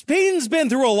mean? It's just Payton's been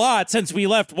through a lot since we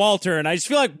left Walter, and I just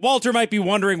feel like Walter might be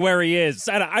wondering where he is.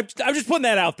 I'm just putting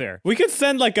that out there. We could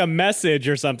send like a message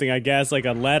or something, I guess, like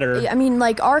a letter. I mean,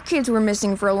 like, our kids were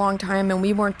missing for a long time, and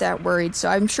we weren't that worried, so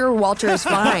I'm sure Walter is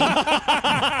fine.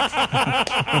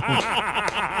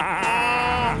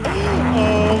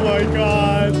 Oh my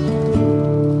God.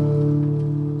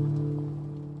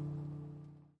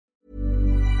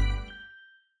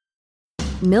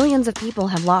 Millions of people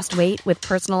have lost weight with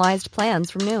personalized plans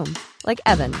from Noom. Like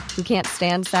Evan, who can't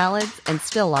stand salads and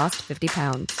still lost 50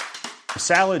 pounds.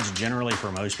 Salads generally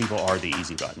for most people are the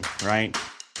easy button, right?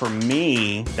 For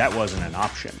me, that wasn't an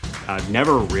option. I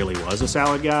never really was a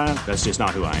salad guy. That's just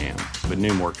not who I am. But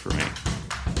Noom worked for me.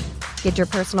 Get your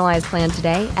personalized plan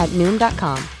today at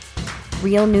Noom.com.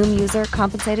 Real Noom user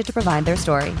compensated to provide their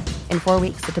story. In 4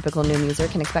 weeks, the typical Noom user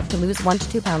can expect to lose 1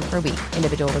 to 2 pounds per week.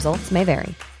 Individual results may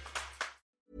vary.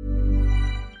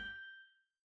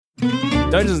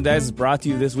 Dungeons and Dice is brought to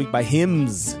you this week by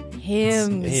Hims.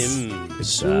 Hims.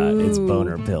 It's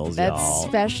boner pills, That's y'all.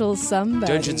 special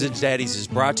somebody. Dungeons and Daddies is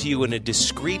brought to you in a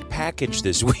discreet package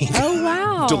this week. Oh,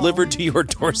 wow. Delivered to your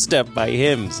doorstep by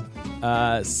Hims.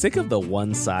 Sick of the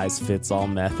one-size-fits-all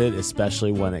method,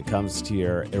 especially when it comes to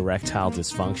your erectile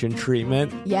dysfunction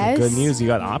treatment? Yes. Good news, you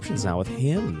got options now with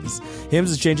Hims. Hims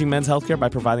is changing men's healthcare by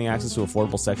providing access to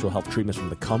affordable sexual health treatments from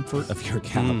the comfort of your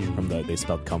couch. They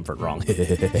spelled comfort wrong.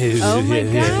 Oh my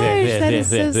gosh, that is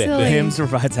so silly. Hims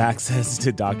provides access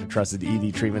to doctor-trusted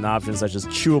ED treatment options such as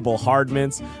chewable hard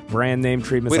mints, brand-name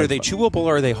treatments. Wait, are they chewable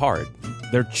or are they hard?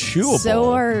 They're chewable.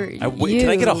 So are you. Can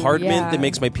I get a hard mint that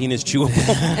makes my penis chewable?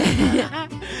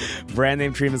 Brand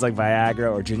name treatments like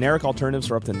Viagra or generic alternatives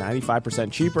for up to 95%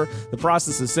 cheaper. The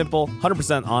process is simple,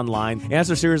 100% online.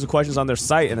 Answer a series of questions on their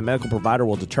site, and the medical provider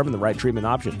will determine the right treatment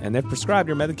option. And if prescribed,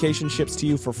 your medication ships to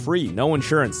you for free. No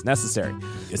insurance necessary.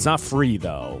 It's not free,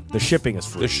 though. The shipping is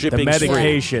free. The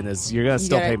medication is, you're going to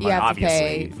still pay money, you have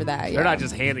obviously. to pay for that, They're not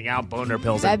just handing out boner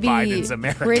pills That'd in be Biden's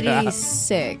America. pretty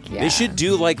sick, yeah. They should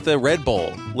do like the Red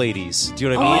Bull ladies. Do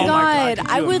you know what Oh I mean? my God, Could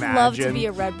I you would love to imagine? be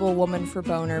a Red Bull woman for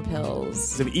boner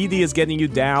pills. So if ED is getting you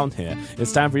down,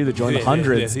 it's time for you to join the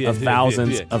hundreds of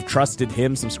thousands of trusted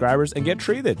Hims subscribers and get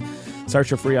treated. Start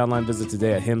your free online visit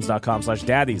today at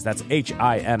hims.com/daddies. That's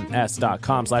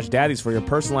HIMS.com/daddies for your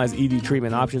personalized ED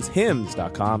treatment options.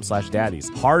 hims.com/daddies.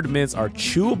 Hard mints are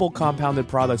chewable compounded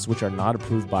products which are not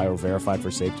approved by or verified for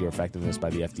safety or effectiveness by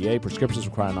the FDA. Prescriptions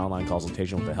require an online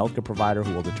consultation with a healthcare provider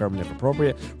who will determine if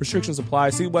appropriate. Restrictions apply.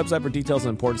 See the website for details and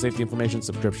important safety information.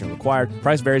 Subscription required.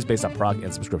 Price varies based on product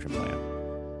and subscription plan.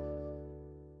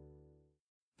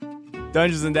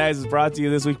 Dungeons and Dice is brought to you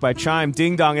this week by Chime.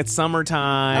 Ding dong, it's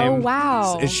summertime. Oh,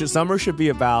 wow. Summer should be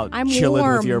about I'm chilling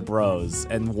warm. with your bros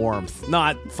and warmth,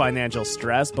 not financial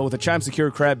stress. But with a Chime Secure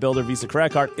Credit Builder Visa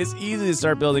Credit Card, it's easy to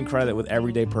start building credit with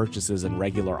everyday purchases and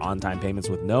regular on-time payments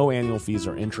with no annual fees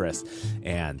or interest.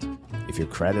 And if your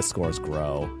credit scores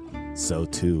grow, so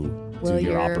too Will do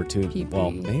your your opportunity. PP.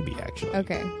 Well, maybe actually.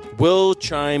 Okay. Will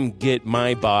Chime get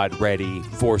my bod ready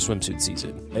for swimsuit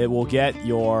season? It will get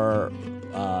your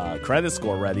credit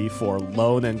score ready for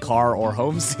loan and car or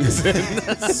home season.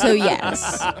 So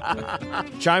yes.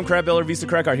 Chime Credit Builder Visa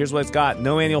Credit Card. Here's what it's got.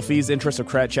 No annual fees, interest, or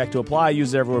credit check to apply.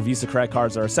 Use it everywhere Visa credit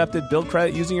cards are accepted. Build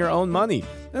credit using your own money.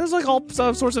 And there's like all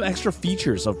sorts of extra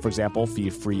features. So, for example,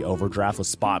 fee-free overdraft with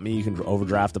SpotMe. You can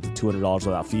overdraft up to $200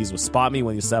 without fees with SpotMe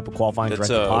when you set up a qualifying direct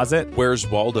deposit. Where's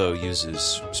Waldo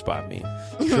uses SpotMe.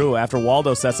 True. After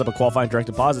Waldo sets up a qualifying direct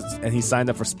deposit and he's signed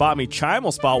up for SpotMe, Chime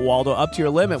will spot Waldo up to your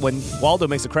limit when Waldo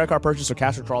makes a credit card purchase or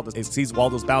cash withdrawal that exceeds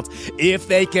Waldo's balance if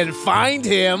they can find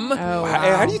him. Oh,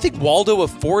 wow. How do you think Waldo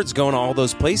affords going to all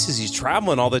those places? He's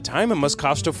traveling all the time. It must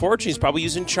cost a fortune. He's probably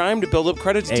using Chime to build up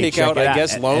credit to take out, I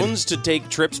guess, loans to take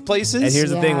trips places. And here's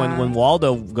the thing, when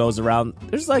Waldo goes around,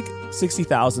 there's like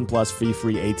 60,000 plus free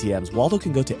ATMs. Waldo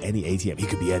can go to any ATM. He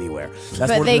could be anywhere.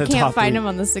 That's but they can't find him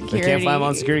on the security. They can't find him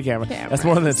on the security camera. That's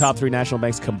more than the top 3 national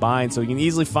banks combined. So you can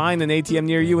easily find an ATM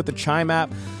near you with the Chime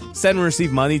app. Send and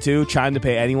receive money to Chime to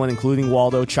pay anyone, including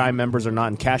Waldo. Chime members are not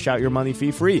and cash out your money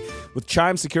fee-free. With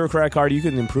Chime Secure Credit Card, you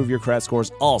can improve your credit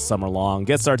scores all summer long.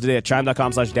 Get started today at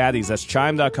chime.com/daddies. That's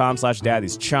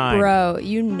chime.com/daddies. Chime. Bro,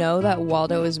 you know that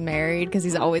Waldo is married because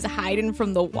he's always hiding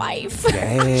from the wife.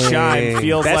 Chime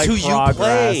feels That's like who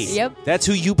progress. you play. Yep. That's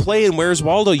who you play. And where's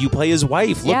Waldo? You play his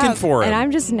wife, looking for him. And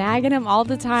I'm just nagging him all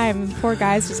the time. Poor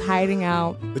guy's just hiding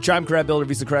out. The Chime Credit Builder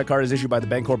Visa Credit Card is issued by the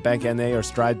Bancorp Bank N.A. or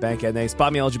Stride Bank N.A.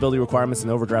 SpotMe eligibility requirements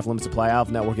and overdraft limits apply. Out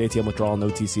of network ATM withdrawal and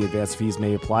OTC advance fees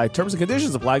may apply. Terms and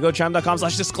conditions apply. Go to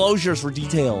chime.com/disclosures for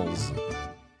details.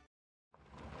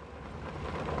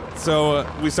 So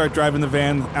we start driving the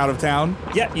van out of town.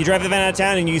 Yeah, you drive the van out of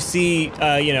town and you see,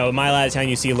 a mile out of town,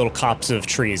 you see little copse of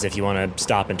trees if you want to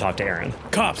stop and talk to Aaron.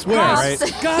 Cops, where? Right.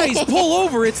 Guys, pull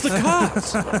over. It's the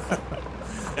cops.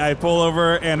 I pull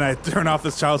over and I turn off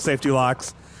the child safety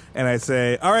locks. And I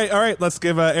say, all right, let's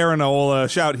give Aaron a whole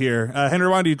shout here. Henry,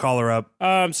 why don't you call her up?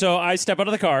 So I step out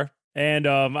of the car and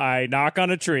I knock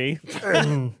on a tree.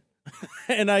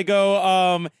 And I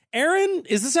go, Aaron,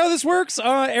 is this how this works?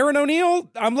 Aaron O'Neill,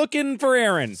 I'm looking for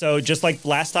Aaron. So just like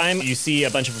last time, you see a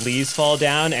bunch of leaves fall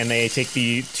down and they take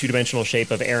the 2-dimensional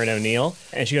shape of Aaron O'Neill.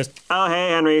 And she goes, Oh, hey,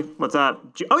 Henry. What's up?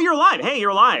 Oh, you're alive. Hey,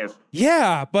 you're alive.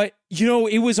 Yeah, but,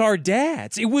 it was our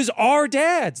dads. It was our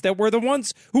dads that were the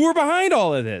ones who were behind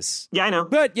all of this. Yeah, I know.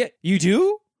 But you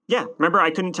do? Yeah, remember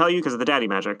I couldn't tell you because of the daddy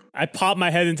magic. I popped my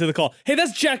head into the call. Hey,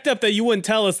 that's jacked up that you wouldn't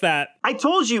tell us that. I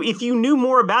told you, if you knew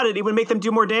more about it, it would make them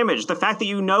do more damage. The fact that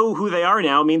you know who they are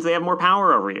now means they have more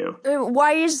power over you.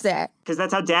 Why is that? Because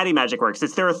that's how daddy magic works.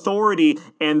 It's their authority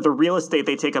and the real estate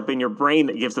they take up in your brain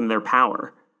that gives them their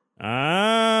power.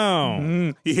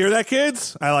 Oh. You hear that,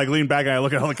 kids? I lean back and I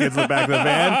look at all the kids in the back of the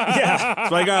van. Yeah.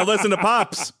 So I gotta listen to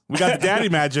Pops. We got the daddy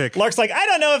magic. Lark's like, I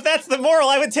don't know if that's the moral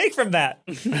I would take from that.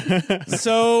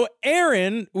 So,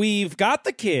 Aaron, we've got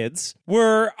the kids.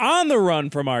 We're on the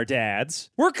run from our dads.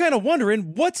 We're kind of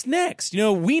wondering what's next.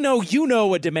 We know you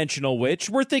know a dimensional witch.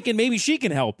 We're thinking maybe she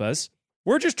can help us.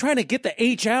 We're just trying to get the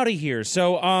H out of here.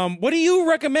 So, what do you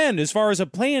recommend as far as a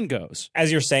plan goes?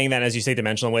 As you're saying that, as you say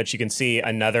Dimensional Witch, you can see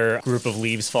another group of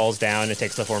leaves falls down. It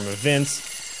takes the form of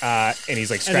Vince, and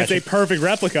he's like scratching. And it's a perfect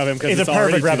replica of him. It's a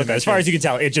perfect replica. As far as you can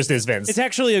tell, it just is Vince. It's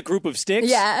actually a group of sticks?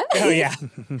 Yeah. Oh, yeah.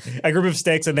 A group of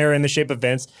sticks, and they're in the shape of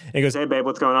Vince. And he goes, Hey, babe,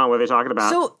 what's going on? What are they talking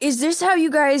about? So is this how you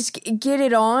guys get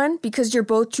it on? Because you're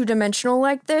both two-dimensional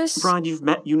like this? Ron, you've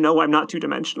met. You know I'm not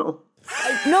two-dimensional.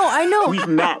 No, I know. We've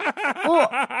met. Well,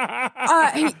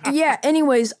 yeah,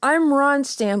 anyways, I'm Ron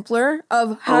Stampler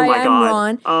of Hi, Oh my I'm God.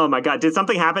 Ron. Oh my God. Did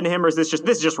something happen to him, or is this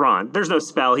just Ron? There's no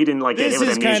spell. He didn't get hit This with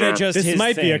is amnesia. kind of just This his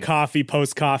might be a thing. coffee,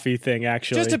 post-coffee thing,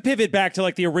 actually. Just to pivot back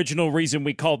to the original reason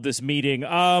we called this meeting,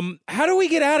 how do we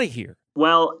get out of here?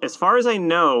 Well, as far as I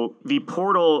know, the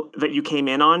portal that you came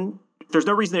in on, there's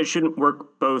no reason it shouldn't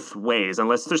work both ways,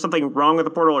 unless there's something wrong with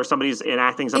the portal or somebody's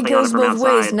enacting It something on it goes from both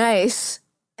outside. ways. Nice.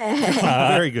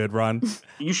 Very good, Ron.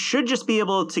 You should just be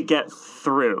able to get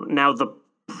through. Now, the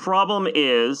problem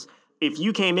is, if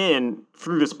you came in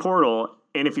through this portal,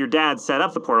 and if your dad set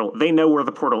up the portal, they know where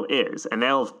the portal is, and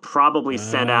they'll probably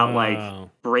send out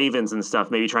ravens and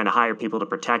stuff, maybe trying to hire people to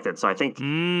protect it. So I think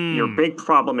your big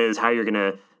problem is how you're going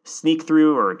to sneak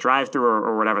through or drive through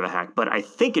or whatever the heck. But I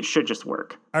think it should just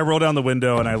work. I roll down the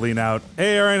window and I lean out.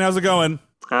 Hey, Aaron, how's it going?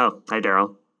 Oh, hi,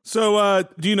 Daryl. So,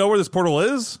 do you know where this portal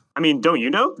is? I mean, don't you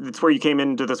know? It's where you came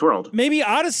into this world. Maybe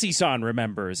Odyssey-san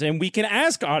remembers, and we can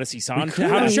ask Odyssey-san Could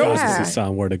how to ask show us.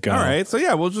 Odyssey-san where to go. All right, so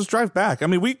yeah, we'll just drive back. I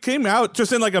mean, we came out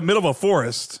just in a middle of a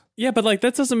forest. Yeah, but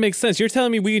that doesn't make sense. You're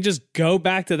telling me we can just go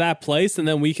back to that place and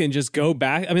then we can just go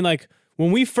back? I mean,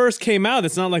 when we first came out,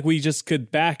 it's not like we just could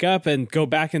back up and go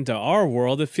back into our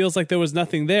world. It feels like there was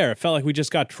nothing there. It felt like we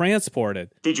just got transported.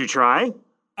 Did you try?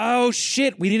 Oh,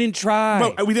 shit. We didn't try.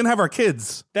 But we didn't have our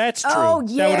kids. That's true. Oh,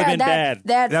 yeah. That would have been bad.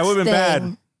 That would have been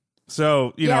bad.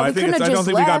 So, I don't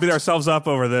think we got to beat ourselves up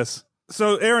over this.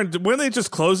 So, Aaron, wouldn't they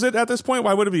just close it at this point?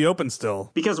 Why would it be open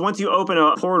still? Because once you open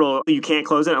a portal, you can't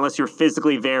close it unless you're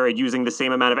physically there and using the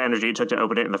same amount of energy it took to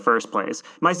open it in the first place.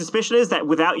 My suspicion is that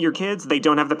without your kids, they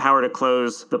don't have the power to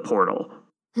close the portal.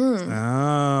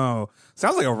 Oh.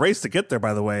 Sounds like a race to get there,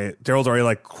 by the way. Daryl's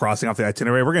already, crossing off the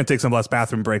itinerary. We're going to take some less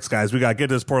bathroom breaks, guys. We got to get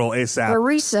to this portal ASAP. Or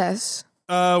recess.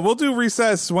 We'll do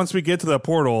recess once we get to the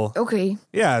portal. Okay.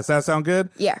 Yeah, does that sound good?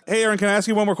 Yeah. Hey, Aaron, can I ask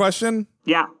you one more question?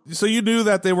 Yeah. So you knew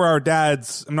that they were our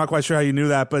dads. I'm not quite sure how you knew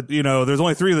that, but, there's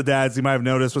only 3 of the dads you might have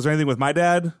noticed. Was there anything with my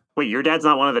dad? Wait, your dad's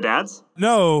not one of the dads?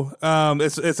 No,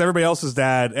 it's everybody else's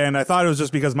dad, and I thought it was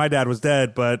just because my dad was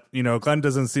dead, but, Glenn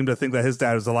doesn't seem to think that his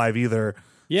dad is alive either.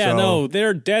 Yeah, no,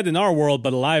 they're dead in our world,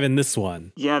 but alive in this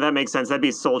one. Yeah, that makes sense. That'd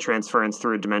be soul transference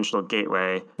through a dimensional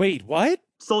gateway. Wait, what?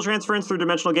 Soul transference through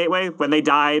dimensional gateway. When they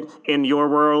died in your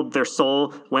world, their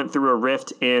soul went through a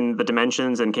rift in the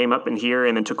dimensions and came up in here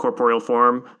and then took corporeal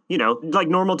form. Like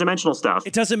normal dimensional stuff.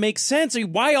 It doesn't make sense.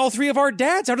 Why all 3 of our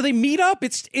dads? How do they meet up?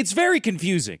 It's very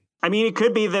confusing. I mean, it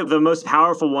could be that the most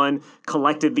powerful one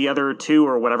collected the other 2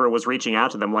 or whatever was reaching out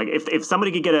to them. Like, if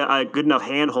somebody could get a good enough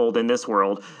handhold in this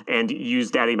world and use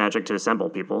daddy magic to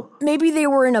assemble people. Maybe they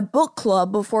were in a book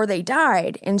club before they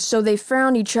died, and so they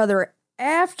found each other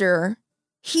after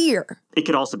here. It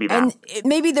could also be that. And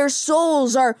maybe their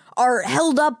souls are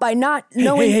held up by not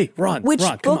knowing hey, Ron, which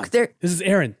Ron, book they're... This is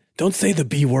Aaron. Don't say the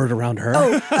B word around her.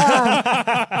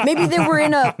 Maybe they were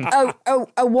in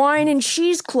a wine and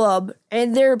cheese club,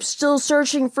 and they're still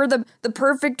searching for the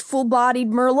perfect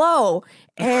full-bodied Merlot,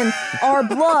 and our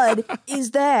blood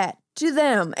is that to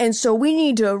them. And so we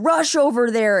need to rush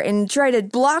over there and try to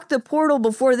block the portal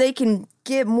before they can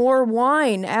get more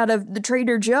wine out of the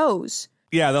Trader Joe's.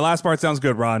 Yeah, the last part sounds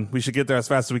good, Ron. We should get there as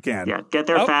fast as we can. Yeah, get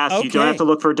there fast. Okay. You don't have to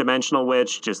look for a dimensional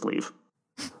witch. Just leave.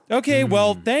 Okay,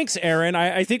 well, thanks, Aaron.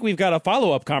 I think we've got a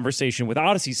follow-up conversation with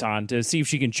Odyssey-san to see if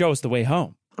she can show us the way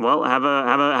home. Well, have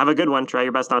a good one. Try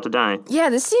your best not to die. Yeah,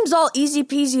 this seems all easy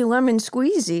peasy lemon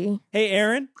squeezy. Hey,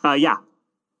 Aaron? Yeah.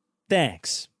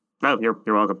 Thanks. Oh, you're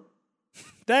welcome.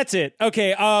 That's it.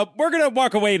 Okay, we're gonna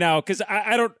walk away now because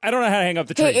I don't know how to hang up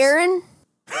the trace. Hey, Aaron?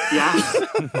 Yeah?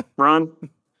 Ron?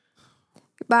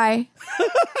 Bye.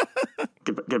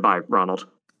 Goodbye, Ronald.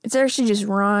 It's actually just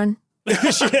Ron.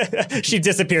 She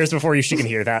disappears before she can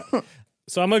hear that.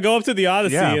 So I'm going to go up to the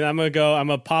Odyssey and I'm going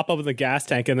to pop up in the gas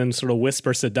tank and then sort of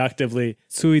whisper seductively,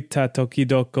 Tsuita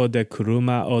tokidoko de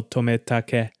kuruma o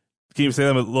tometake. Can you say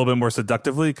that a little bit more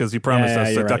seductively? Because you promised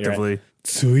us seductively.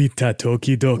 Tsuita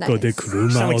tokidoko de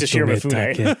kuruma o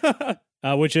tometake.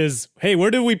 Which is, hey,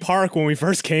 where did we park when we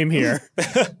first came here?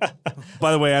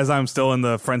 By the way, as I'm still in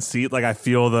the front seat, I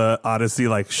feel the Odyssey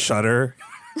shudder.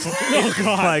 Oh,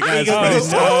 God.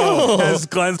 As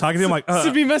Glenn's talking to him,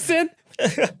 Sumimasen?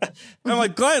 I'm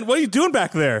like, Glenn, what are you doing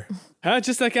back there?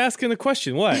 Just asking a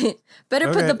question. What?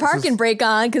 Better put the parking brake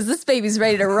on because this baby's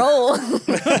ready to roll.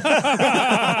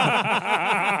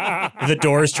 The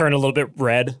doors turn a little bit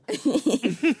red.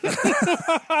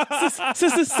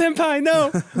 Sister Senpai,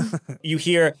 no. You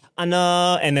hear,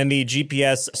 Anna, and then the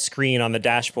GPS screen on the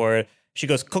dashboard. She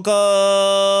goes,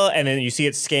 Coco, and then you see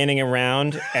it scanning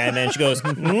around, and then she goes,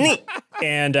 Neat.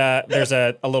 And there's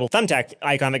a little thumbtack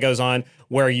icon that goes on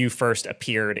where you first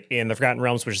appeared in the Forgotten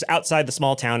Realms, which is outside the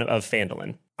small town of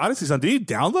Phandalin. Honestly, son, did you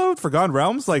download Forgotten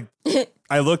Realms? I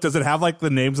looked, does it have the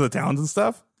names of the towns and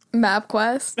stuff?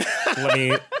 MapQuest.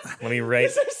 Let me write.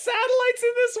 Is there satellites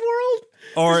in this world?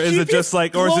 Or is it just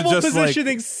global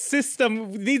positioning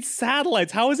system needs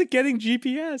satellites? How is it getting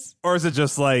GPS? Or is it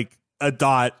just a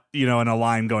dot, and a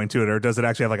line going to it, or does it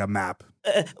actually have a map?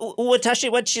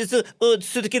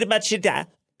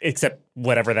 Except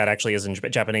whatever that actually is in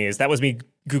Japanese. That was me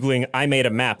Googling, I made a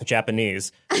map,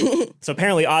 Japanese. So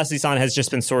apparently Odyssey-san has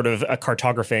just been sort of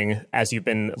cartographing as you've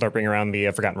been lurping around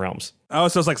the Forgotten Realms. Oh,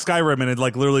 so it's like Skyrim and it's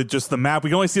literally just the map. We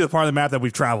can only see the part of the map that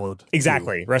we've traveled.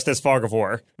 Exactly. Rest is fog of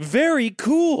war. Very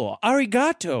cool.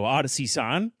 Arigato,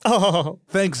 Odyssey-san. Oh.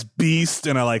 Thanks, beast.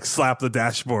 And I slap the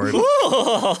dashboard.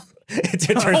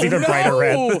 It turns even brighter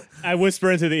red. I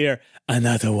whisper into the ear,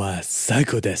 Anata wa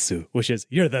saiko desu, which is,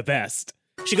 you're the best.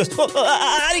 She goes,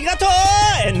 arigato!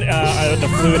 And the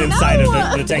fluid inside of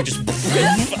the tank just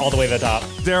all the way to the top.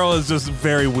 Daryl is just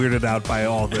very weirded out by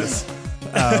all this.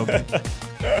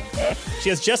 She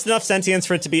has just enough sentience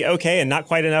for it to be okay and not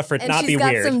quite enough for it not be weird.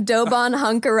 And she's got some Dobon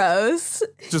Hunkaros.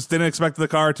 Just didn't expect the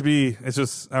car to be, it's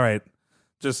just, all right.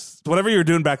 Just whatever you're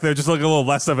doing back there, just look a little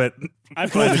less of it.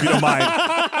 If you don't mind.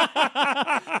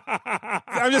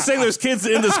 I'm just saying there's kids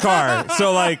in this car.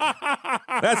 So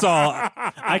That's all.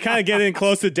 I kind of get in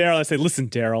close to Daryl. I say, listen,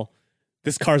 Daryl,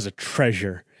 this car's a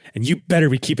treasure. And you better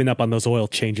be keeping up on those oil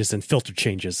changes and filter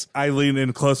changes. I lean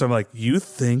in closer. I'm like, you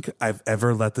think I've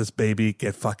ever let this baby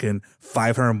get fucking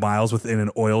 500 miles within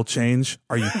an oil change?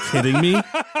 Are you kidding me?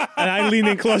 And I lean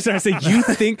in closer. I say, you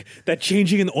think that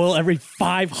changing an oil every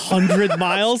 500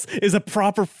 miles is a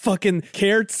proper fucking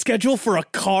care schedule for a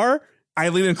car? I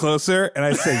lean in closer and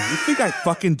I say, you think I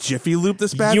fucking Jiffy Loop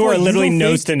this bad You boy? are literally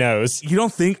nose to nose. You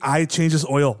don't think I change this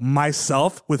oil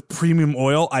myself with premium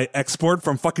oil I export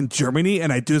from fucking Germany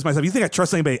and I do this myself? You think I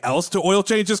trust anybody else to oil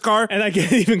change this car? And I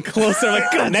get even closer. I'm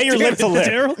like, God, now you're lip to lip.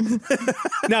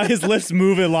 Daryl. Now his lips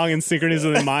move along in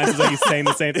synchronism with mine. It's like he's saying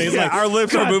the same thing. He's like, our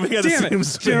lips are moving at the same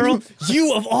speed. Daryl,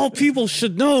 you of all people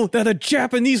should know that a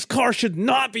Japanese car should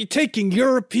not be taking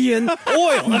European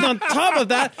oil. And on top of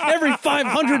that, every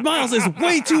 500 miles is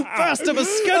way too fast of a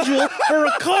schedule for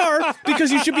a car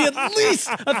because you should be at least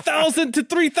 1,000 to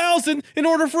 3,000 in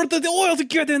order for the oil to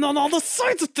get in on all the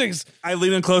sides of things. I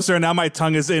lean in closer and now my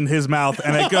tongue is in his mouth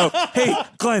and I go, hey,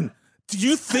 Glenn, do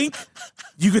you think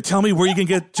you could tell me where you can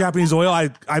get Japanese oil?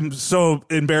 I'm so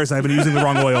embarrassed. I've been using the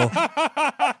wrong oil.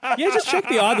 Yeah, just check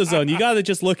the AutoZone. You got to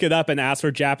just look it up and ask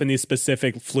for Japanese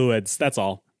specific fluids. That's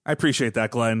all. I appreciate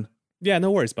that, Glenn. Yeah,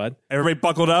 no worries, bud. Everybody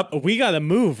buckled up? We got to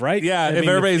move, right? Yeah, I if mean,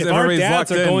 everybody's if our dads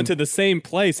locked are in. going to the same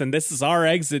place and this is our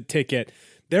exit ticket,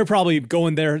 they're probably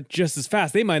going there just as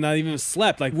fast. They might not even have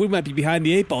slept. Like, we might be behind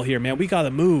the 8 ball here, man. We got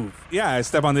to move. Yeah, I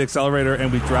step on the accelerator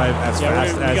and we drive as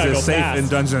fast as is safe in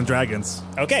Dungeons and Dragons.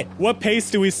 Okay. What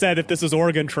pace do we set if this is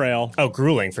Oregon Trail? Oh,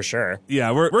 grueling for sure. Yeah,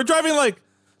 we're driving like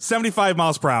 75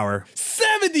 miles per hour.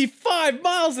 75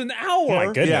 miles an hour? Oh, my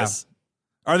goodness. Yeah.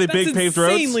 Are they big paved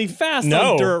roads? Insanely fast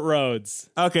on dirt roads.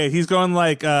 Okay, he's going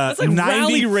like, like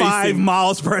 95 rally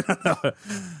miles per hour.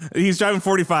 He's driving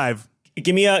 45.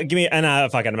 Give me, fuck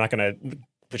it, I'm not going to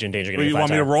put you in danger. You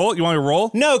want me to roll? You want me to roll?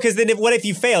 No, because then what if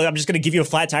you fail? I'm just going to give you a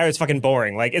flat tire. It's fucking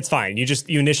boring. Like, it's fine.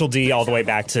 You initial D all the way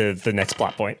back to the next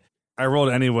plot point. I rolled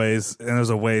anyways, and it was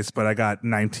a waste, but I got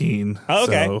 19. Oh,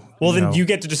 okay. So, well, then you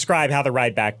get to describe how the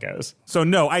ride back goes. So,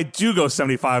 no, I do go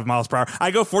 75 miles per hour.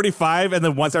 I go 45, and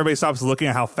then once everybody stops looking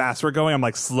at how fast we're going, I'm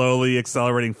like slowly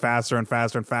accelerating faster and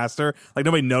faster and faster. Like,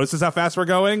 nobody notices how fast we're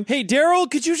going. Hey,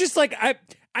 Daryl, could you just like...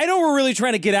 I know we're really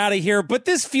trying to get out of here, but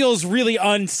this feels really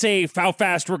unsafe how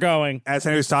fast we're going. As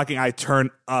Henry was talking, I turn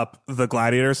up the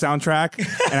Gladiator soundtrack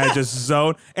and I just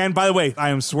zone. And by the way, I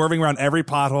am swerving around every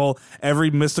pothole,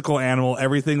 every mystical animal,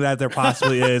 everything that there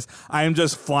possibly is. I am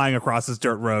just flying across this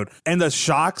dirt road. And the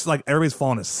shocks, like everybody's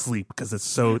falling asleep because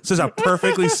it's just a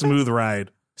perfectly smooth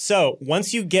ride. So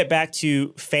once you get back to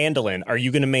Phandalin, are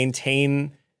you going to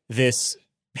maintain this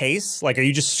pace? Like, are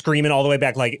you just screaming all the way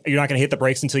back? Like, you're not going to hit the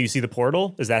brakes until you see the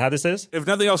portal? Is that how this is? If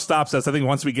nothing else stops us, I think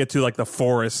once we get to like the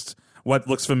forest, what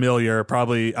looks familiar,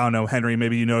 probably, I don't know, Henry,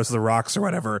 maybe you notice the rocks or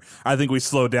whatever. I think we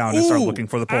slow down and start looking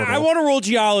for the portal. I want to roll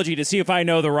geology to see if I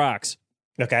know the rocks.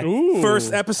 Okay.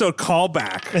 First episode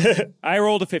callback. I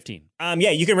rolled a 15.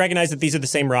 Yeah, you can recognize that these are the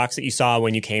same rocks that you saw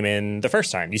when you came in the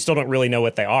first time. You still don't really know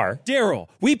what they are. Daryl,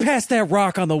 we passed that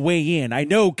rock on the way in. I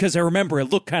know because I remember it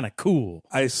looked kind of cool.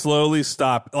 I slowly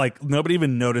stop. Like, nobody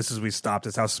even notices we stopped.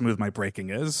 It's how smooth my braking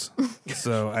is.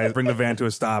 So I bring the van to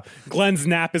a stop. Glenn's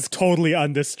nap is totally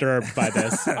undisturbed by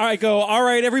this. All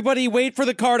right, everybody wait for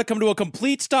the car to come to a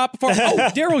complete stop before... Oh,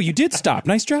 Daryl, you did stop.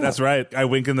 Nice job. That's right. I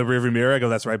wink in the rearview mirror. I go,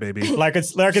 that's right, baby. Lark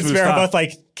and Sparrow both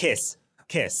like, kiss,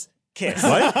 kiss, kiss.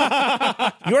 What?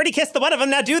 You already kissed the one of them,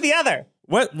 now do the other.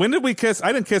 What? When did we kiss?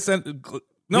 I didn't kiss.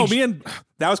 No,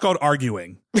 that was called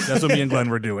arguing. That's what me and Glenn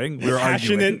were doing. We were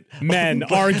Passionate arguing. men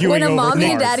arguing When a over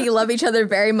mommy and cars. daddy love each other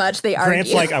very much, they argue.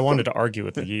 Grant's like, I wanted to argue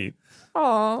with the Yeet.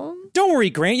 Aww. Don't worry,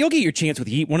 Grant. You'll get your chance with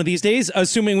Yeet one of these days,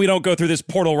 assuming we don't go through this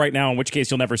portal right now, in which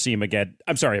case you'll never see him again.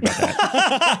 I'm sorry about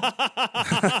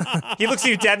that. He looks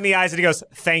you dead in the eyes and he goes,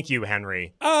 thank you,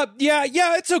 Henry.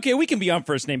 Yeah, it's okay. We can be on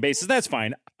first name basis. That's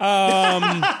fine.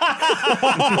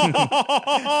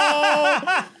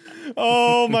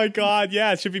 Oh my God!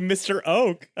 Yeah, it should be Mr.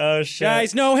 Oak. Oh shit,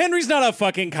 guys! No, Henry's not a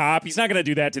fucking cop. He's not gonna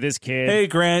do that to this kid. Hey,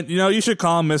 Grant. You should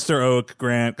call him Mr. Oak.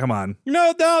 Grant, come on.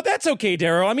 No, that's okay,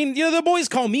 Daryl. I mean, the boys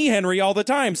call me Henry all the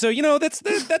time, so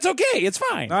that's okay. It's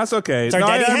fine. No, that's okay. It's our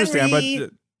daddy I understand, Henry.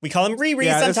 but we call him Riri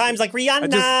sometimes, like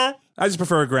Rihanna. I just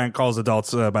prefer Grant calls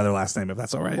adults by their last name, if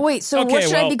that's all right. Wait, so what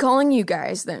should I be calling you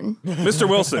guys then? Mr.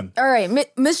 Wilson. All right,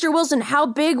 Mr. Wilson, how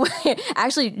big...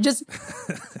 Actually, just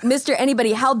Mr.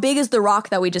 Anybody, how big is the rock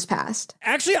that we just passed?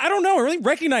 Actually, I don't know. I really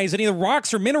recognize any of the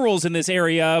rocks or minerals in this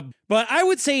area, but I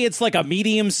would say it's like a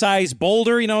medium-sized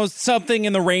boulder, you know, something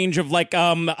in the range of like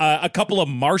a couple of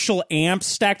Marshall amps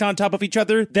stacked on top of each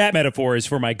other. That metaphor is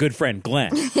for my good friend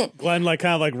Glenn. Glenn like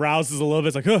kind of like rouses a little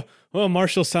bit. It's like, oh,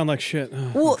 Marshalls sound like shit.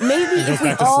 Well, maybe if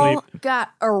we all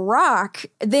got a rock,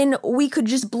 then we could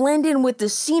just blend in with the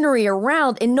scenery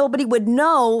around and nobody would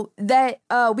know that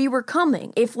we were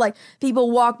coming. If like people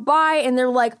walk by and they're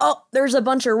like, oh, there's a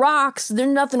bunch of rocks,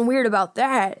 there's nothing weird about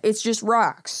that. It's just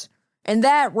rocks. And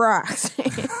that rocks.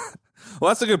 Well,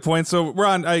 that's a good point. So,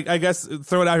 Ron, I guess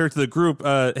throw it out here to the group.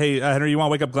 Hey, Henry, you want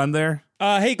to wake up Glenn there?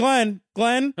 Hey, Glenn.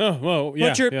 Oh, whoa,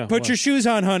 yeah. Put your shoes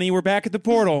on, honey. We're back at the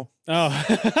portal. Oh.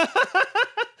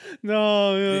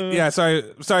 No. Yeah,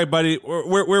 sorry, buddy.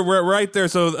 We're right there.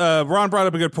 So Ron brought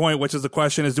up a good point, which is the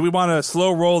question is, do we want to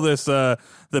slow roll this the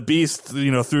beast,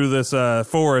 through this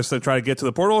forest and try to get to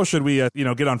the portal, or should we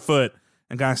get on foot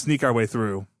and kind of sneak our way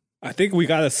through? I think we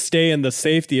got to stay in the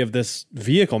safety of this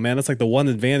vehicle, man. That's like the one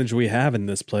advantage we have in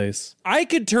this place. I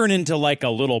could turn into like a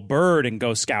little bird and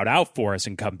go scout out for us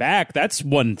and come back. That's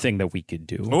one thing that we could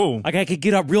do. Oh, like I could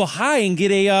get up real high and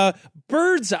get a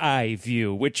bird's eye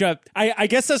view, which I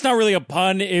guess that's not really a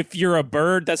pun. If you're a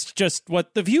bird, that's just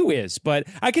what the view is. But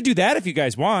I could do that if you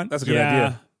guys want. That's a good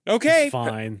idea. Okay, it's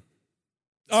fine.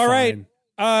 All right.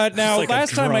 Now, like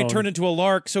last time I turned into a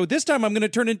lark, so this time I'm going to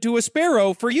turn into a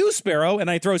sparrow for you, Sparrow, and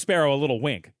I throw Sparrow a little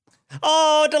wink.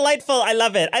 Oh, delightful. I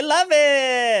love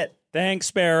it. Thanks,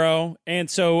 Sparrow. And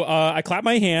so I clap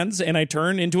my hands, and I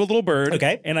turn into a little bird.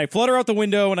 Okay. And I flutter out the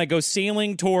window, and I go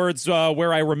sailing towards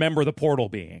where I remember the portal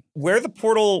being. Where the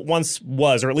portal once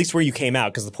was, or at least where you came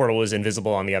out, because the portal was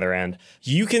invisible on the other end,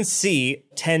 you can see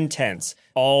 10 tents,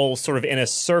 all sort of in a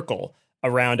circle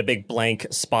around a big blank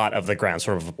spot of the ground,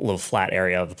 sort of a little flat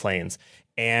area of the plains.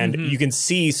 And you can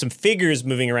see some figures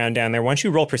moving around down there. Why don't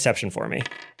you roll perception for me?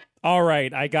 All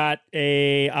right. I got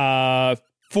a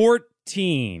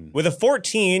 14. With a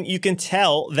 14, you can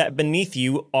tell that beneath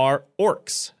you are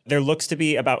orcs. There looks to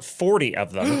be about 40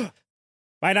 of them.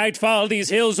 By nightfall, these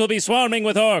hills will be swarming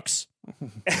with orcs.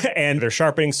 And they're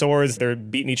sharpening swords, they're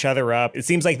beating each other up. It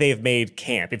seems like they've made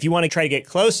camp. If you want to try to get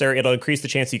closer, it'll increase the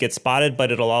chance you get spotted,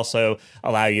 but it'll also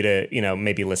allow you to,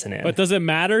 maybe listen in. But does it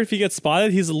matter if you get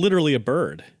spotted? He's literally a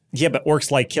bird. Yeah, but orcs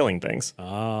like killing things.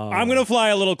 Oh. I'm going to fly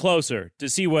a little closer to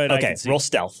see what I can see. Okay, roll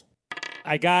stealth.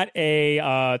 I got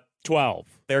a 12.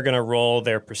 They're going to roll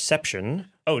their perception.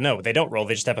 Oh, no, they don't roll.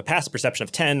 They just have a passive perception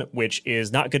of 10, which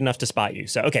is not good enough to spot you.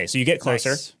 So you get closer.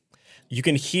 Nice. You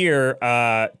can hear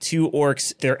two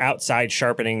orcs. They're outside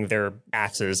sharpening their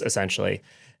axes, essentially.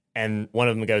 And one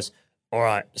of them goes, all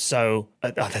right, so...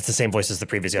 that's the same voice as the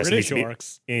previous guy. British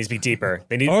orcs. It needs to be deeper.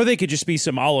 Or they could just be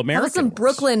some all-American How about some orcs.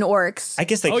 Brooklyn orcs? I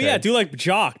guess they could. Yeah, do like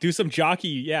jock. Do some jockey,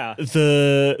 yeah.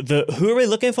 The who are we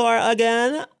looking for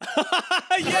again?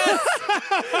 Yes!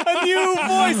 A new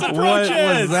voice approaches!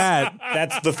 What was that?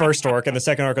 That's the first orc, and the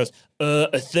second orc goes,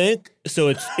 I think, so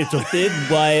it's a big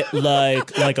white,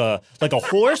 like a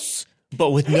horse,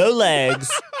 but with no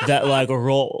legs that like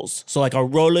rolls. So like a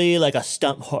rolly, like a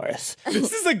stump horse.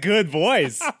 This is a good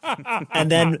voice.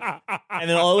 And then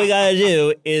all we gotta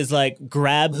do is like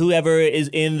grab whoever is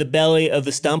in the belly of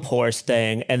the stump horse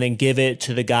thing and then give it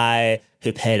to the guy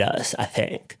who paid us, I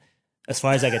think. As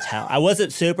far as I could tell. I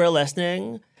wasn't super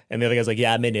listening. And the other guy's like,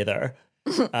 yeah, me neither.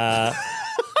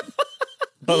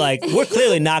 But, like, we're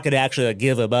clearly not going to actually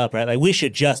give them up, right? Like, we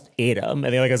should just eat them.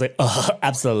 And the other guy's like, oh,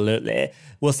 absolutely.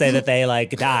 We'll say that they, like,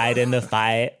 died in the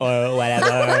fight or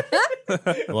whatever.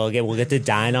 We'll get to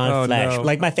dine on flesh. No.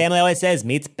 Like my family always says,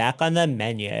 meat's back on the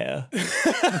menu.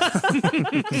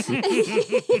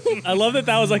 I love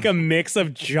that was, like, a mix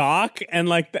of jock and,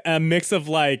 like, a mix of,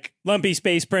 like... Lumpy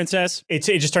Space Princess. It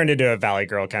just turned into a Valley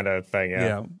Girl kind of thing,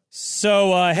 yeah.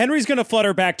 So, Henry's going to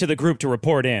flutter back to the group to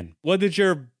report in. What did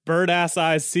your bird-ass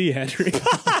eyes see, Henry?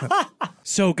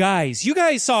 So, guys, you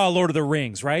guys saw Lord of the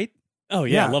Rings, right? Oh,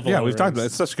 yeah. I love Lord of the we've Rings. talked about it.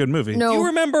 It's such a good movie. No. You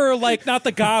remember, like, not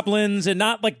the goblins and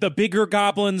not, like, the bigger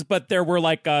goblins, but there were,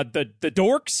 like, the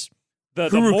dorks? The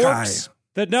morks?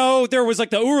 There was like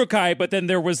the Uruk-hai, but then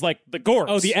there was like the Gorks.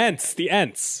 Oh, the Ents. The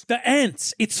Ents.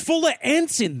 It's full of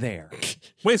Ents in there.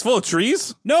 Wait, it's full of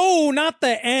trees? No, not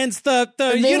the Ents. They have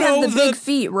the big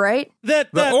feet, right? The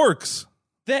orcs.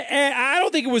 I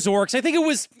don't think it was orcs. I think it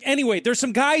was, anyway, there's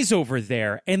some guys over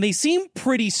there, and they seem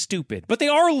pretty stupid, but they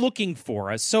are looking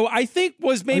for us. So I think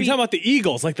was maybe... Are you talking about the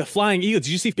eagles, like the flying eagles?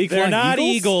 Did you see big flying eagles? They're not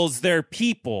eagles, they're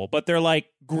people, but they're like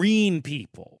green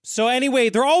people. So anyway,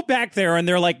 they're all back there and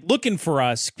they're like looking for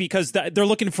us because they're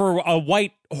looking for a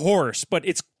white horse, but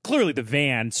it's clearly the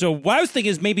van. So what I was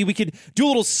thinking is maybe we could do a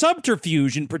little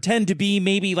subterfuge and pretend to be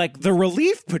maybe like the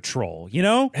relief patrol, you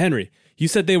know? Henry, you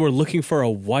said they were looking for a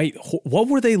white what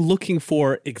were they looking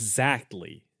for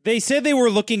exactly? They said they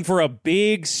were looking for a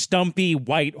big, stumpy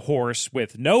white horse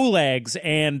with no legs,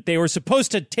 and they were supposed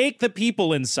to take the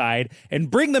people inside and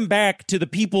bring them back to the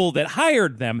people that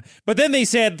hired them. But then they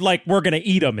said, like, we're going to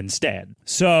eat them instead.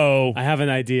 So I have an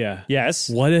idea.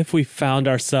 Yes? What if we found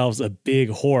ourselves a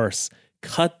big horse,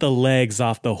 cut the legs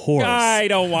off the horse? I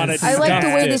don't want to. I like the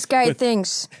way this guy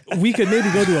thinks. We could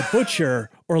maybe go to a butcher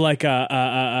or like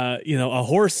a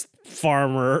horse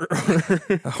farmer.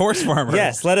 A horse farmer.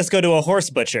 Yes, let us go to a horse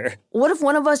butcher. What if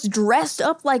one of us dressed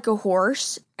up like a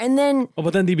horse and then... Oh,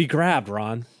 but then they'd be grabbed,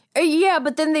 Ron. Yeah,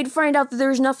 but then they'd find out that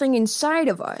there's nothing inside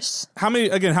of us. How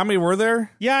many were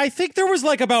there? Yeah, I think there was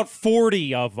like about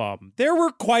 40 of them. There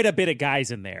were quite a bit of guys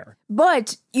in there.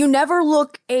 But you never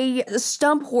look a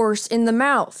stump horse in the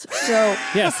mouth, so...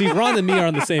 Yeah, see, Ron and me are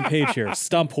on the same page here.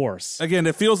 Stump horse. Again,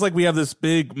 it feels like we have this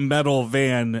big metal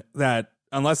van that,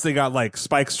 unless they got like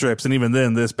spike strips, and even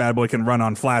then this bad boy can run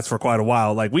on flats for quite a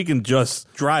while, like we can just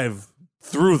drive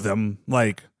through them.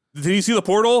 Like, did you see the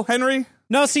portal, Henry?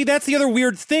 No, see, that's the other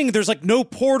weird thing. There's like no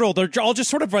portal. They're all just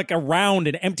sort of like around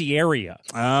an empty area.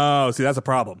 Oh, see, that's a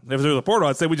problem. If there's a portal,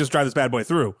 I'd say we just drive this bad boy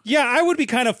through. Yeah, I would be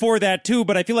kind of for that too,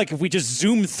 but I feel like if we just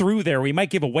zoom through there, we might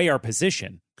give away our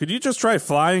position. Could you just try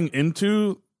flying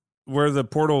into where the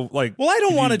portal, like... Well, I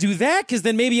don't want to do that because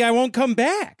then maybe I won't come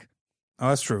back. Oh,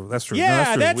 that's true. That's true.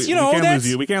 Yeah, no, that's true. We can't lose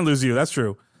you. We can't lose you. That's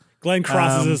true. Glenn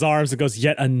crosses his arms and goes,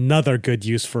 yet another good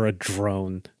use for a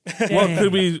drone. Well,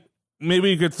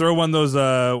 maybe you could throw one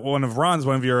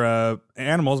of your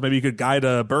animals. Maybe you could guide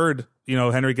a bird. You know,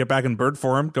 Henry, get back in bird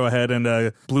form. Go ahead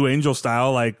and Blue Angel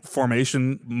style, like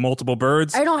formation, multiple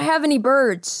birds. I don't have any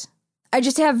birds. I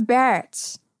just have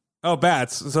bats. Oh,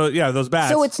 bats. So, yeah, those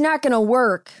bats. So it's not going to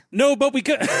work. No, but we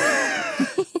could...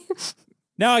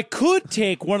 Now, I could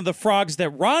take one of the frogs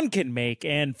that Ron can make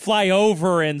and fly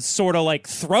over and sort of like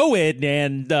throw it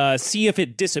and see if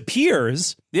it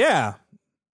disappears. Yeah.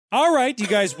 All right. Do you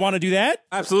guys want to do that?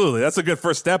 Absolutely. That's a good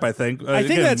first step, I think. I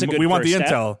think that's a good We want the first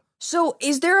step. intel. So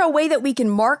is there a way that we can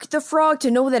mark the frog to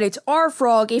know that it's our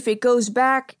frog if it goes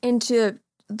back into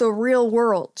the real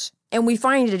world and we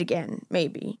find it again,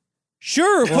 maybe?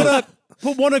 Sure.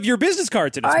 Put one of your business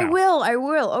cards in his mouth. I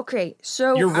will. Okay,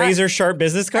 so... Your razor-sharp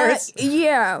business cards?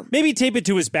 Yeah. Maybe tape it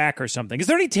to his back or something. Is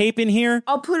there any tape in here?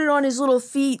 I'll put it on his little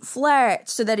feet flat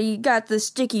so that he got the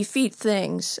sticky feet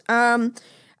things. All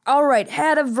right,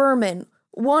 hat of vermin.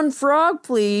 One frog,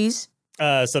 please.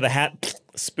 So the hat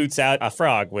spoots out a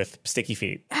frog with sticky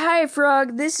feet. Hi,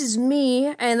 frog, this is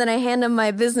me. And then I hand him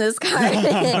my business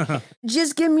card.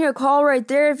 Just give me a call right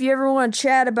there if you ever want to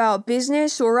chat about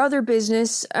business or other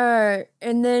business. And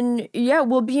then, yeah,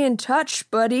 we'll be in touch,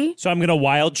 buddy. So I'm going to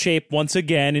wild shape once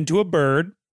again into a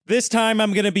bird. This time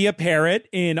I'm going to be a parrot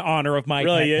in honor of my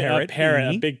pet parrot. A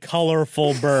parrot, a big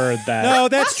colorful bird. No,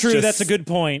 that's true. That's a good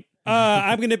point.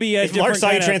 I'm going to be a If Mark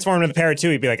saw you transform into a parrot too,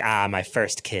 he'd be like, my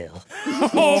first kill.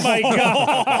 Oh, my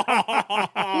God.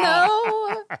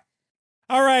 No.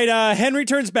 All right, Henry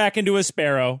turns back into a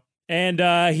sparrow, and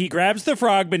he grabs the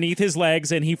frog beneath his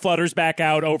legs, and he flutters back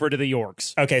out over to the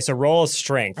Yorks. Okay, so roll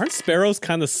strength. Aren't sparrows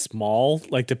kind of small,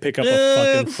 like to pick up a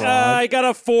fucking frog? I got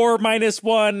a 4 minus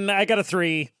 1. I got a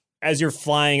 3. As you're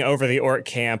flying over the orc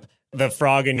camp, the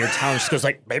frog in your town just goes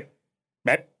like, beep,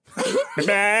 beep.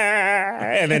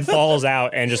 And then falls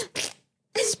out and just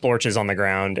splorches on the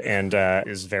ground and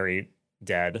is very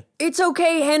dead. It's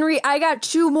okay, Henry. I got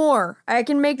 2 more. I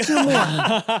can make 2 more.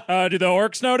 Do the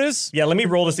orcs notice? Yeah, let me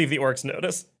roll to see if the orcs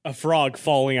notice. A frog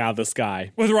falling out of the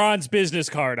sky. With Ron's business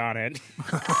card on it.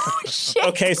 Shit.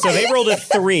 Okay, so they rolled a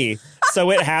 3.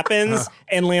 So it happens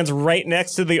and lands right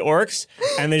next to the orcs.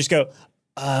 And they just go,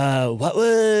 what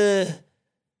was...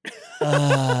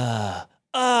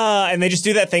 and they just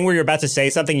do that thing where you're about to say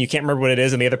something, you can't remember what it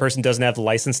is, and the other person doesn't have the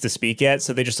license to speak yet,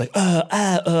 so they just like,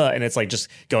 and it's like just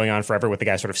going on forever with the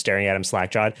guy sort of staring at him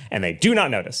slack-jawed, and they do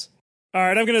not notice. All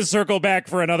right, I'm going to circle back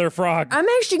for another frog. I'm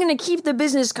actually going to keep the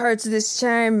business cards this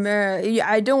time.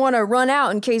 I don't want to run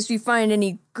out in case we find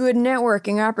any good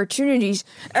networking opportunities.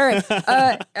 All right,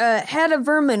 head of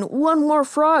vermin, one more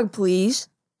frog, please.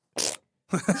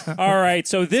 All right,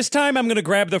 so this time I'm going to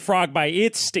grab the frog by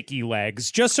its sticky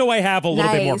legs, just so I have a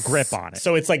little bit more grip on it.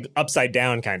 So it's like upside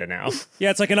down kind of now. Yeah,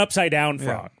 it's like an upside down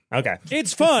frog. Okay.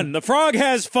 It's fun. The frog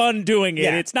has fun doing it.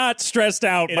 Yeah. It's not stressed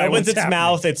out It by opens what's its happening.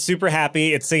 mouth. It's super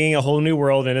happy. It's singing a whole new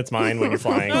world in its mind when you're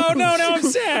flying. Oh, no, I'm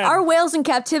sad. Our whales in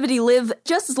captivity live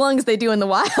just as long as they do in the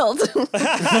wild.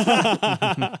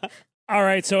 All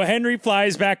right, so Henry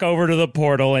flies back over to the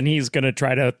portal, and he's going to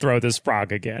try to throw this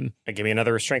frog again. Give me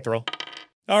another strength roll.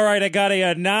 All right, I got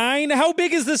a 9. How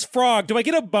big is this frog? Do I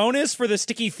get a bonus for the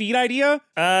sticky feet idea?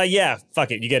 Yeah,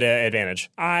 fuck it. You get an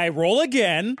advantage. I roll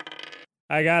again.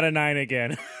 I got a 9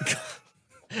 again.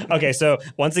 Okay, so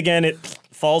once again, it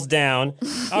falls down.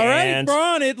 All right,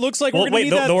 Braun, it looks like we're going to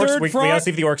need that the orcs, third we frog. gotta see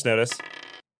if the orcs notice.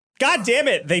 God damn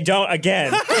it, they don't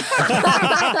again.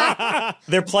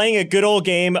 They're playing a good old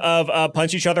game of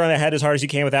punch each other on the head as hard as you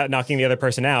can without knocking the other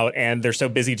person out, and they're so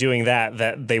busy doing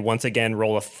that they once again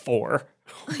roll a 4.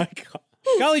 Oh my God.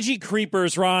 Golly gee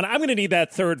creepers, Ron. I'm going to need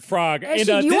that third frog. Actually, And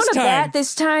do you this want a time, bat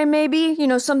this time, maybe? You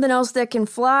know, something else that can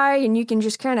fly and you can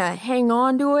just kind of hang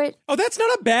on to it? Oh, that's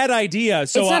not a bad idea.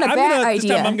 So It's not a I'm bat gonna, idea.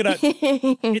 This time I'm gonna,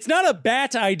 it's not a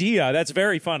bat idea. That's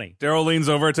very funny. Daryl leans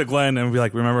over to Glenn and be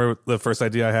like, remember the first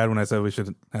idea I had when I said we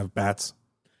should have bats?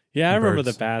 Yeah, I remember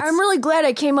birds. the bats. I'm really glad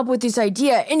I came up with this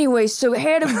idea. Anyway, so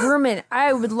head of vermin,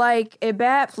 I would like a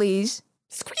bat, please.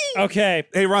 Okay.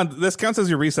 Hey, Ron, this counts as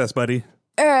your recess, buddy.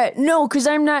 No, because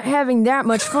I'm not having that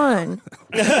much fun.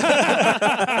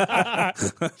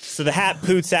 So the hat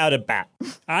poots out a bat.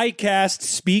 I cast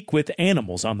Speak with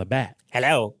Animals on the bat.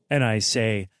 Hello. And I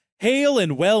say, Hail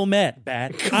and well met,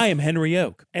 Bat. I am Henry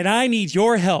Oak, and I need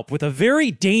your help with a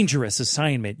very dangerous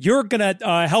assignment. You're gonna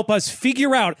help us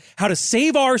figure out how to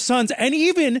save our sons and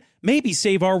even maybe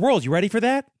save our world. You ready for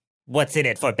that? What's in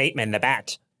it for Bateman the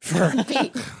Bat?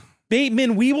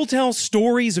 Bateman, we will tell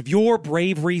stories of your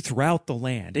bravery throughout the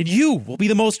land, and you will be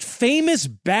the most famous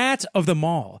bat of them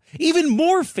all. Even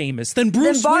more famous than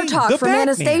Bruce Then Wayne, Bartok the from Batman.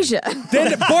 Anastasia.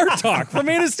 Then Bartok from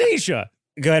Anastasia.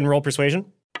 Go ahead and roll persuasion.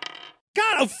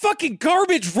 Got a fucking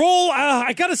garbage roll.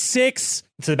 I got a 6.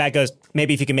 So the bat goes,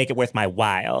 maybe if you can make it worth my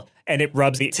while. And it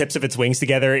rubs the tips of its wings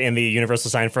together in the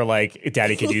universal sign for, like,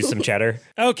 Daddy could use some cheddar.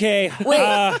 Okay.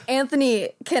 Wait, Anthony,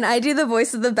 can I do the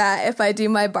voice of the bat if I do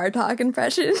my Bartok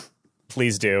impression?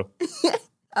 Please do.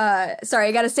 Sorry,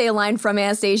 I gotta say a line from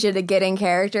Anastasia to get in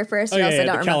character first, or else I don't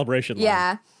the remember. calibration line.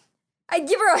 Yeah. I'd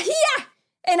give her a hiya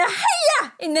and a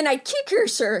hiya, and then I'd kick her,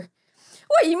 sir.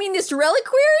 What, you mean this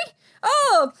reliquary?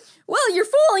 Oh, well, you're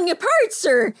falling apart,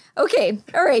 sir. Okay,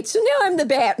 all right, so now I'm the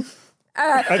bat.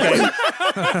 Okay.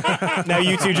 Now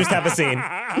you two just have a scene.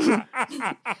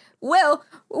 Well,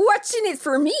 what's in it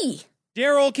for me?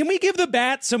 Daryl, can we give the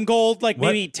bat some gold, like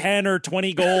maybe 10 or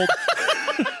 20 gold?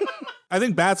 I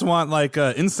think bats want like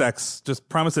insects. Just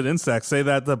promise it insects. Say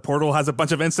that the portal has a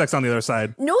bunch of insects on the other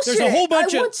side. No, There's sir. a whole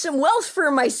bunch I of- want some wealth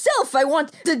for myself. I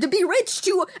want to be rich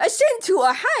to ascend to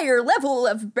a higher level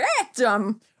of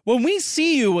batdom. When we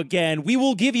see you again, we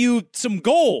will give you some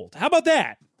gold. How about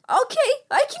that? Okay,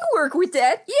 I can work with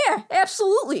that. Yeah,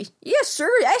 absolutely. Yes, sir.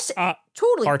 Yes,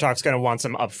 totally. Bartok's going to want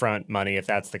some upfront money if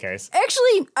that's the case.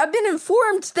 Actually, I've been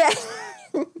informed that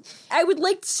I would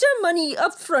like some money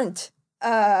up front.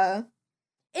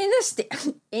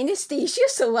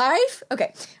 Anastasia's alive?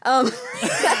 Okay.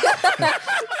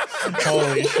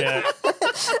 Holy shit.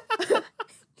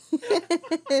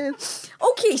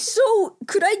 Okay, so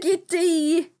could I get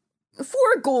the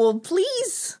 4 gold,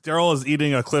 please? Daryl is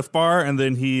eating a Cliff Bar, and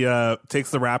then he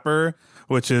takes the wrapper,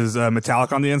 which is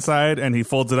metallic on the inside, and he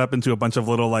folds it up into a bunch of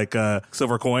little like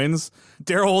silver coins.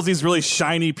 Daryl holds these really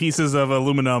shiny pieces of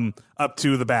aluminum up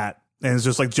to the bat, and is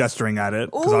just like gesturing at it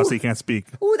because obviously he can't speak.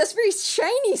 Oh, that's very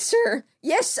shiny, sir.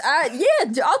 Yes,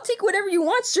 yeah, I'll take whatever you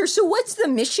want, sir. So what's the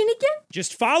mission again?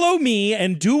 Just follow me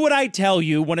and do what I tell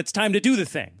you when it's time to do the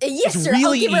thing. Yes, it's sir.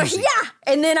 really I'll give easy. her yeah,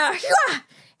 and then and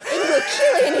we'll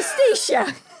kill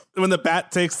Anastasia. When the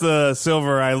bat takes the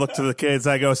silver, I look to the kids.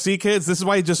 I go, see, kids, this is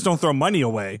why you just don't throw money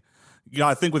away. You got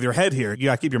to think with your head here. You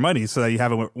got to keep your money so that you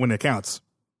have it when it counts.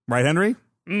 Right, Henry?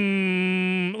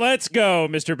 Let's go,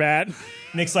 Mr. Bat.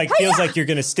 Nick's like, feels like you're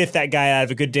going to stiff that guy out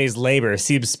of a good day's labor.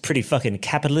 Seems pretty fucking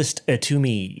capitalist to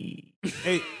me.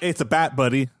 Hey, it's a bat,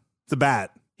 buddy. It's a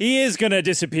bat. He is going to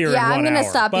disappear Yeah, in 1 I'm gonna hour,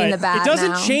 stop being but the bat it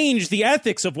doesn't now. change the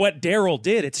ethics of what Daryl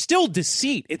did. It's still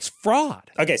deceit. It's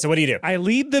fraud. Okay, so what do you do? I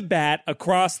lead the bat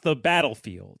across the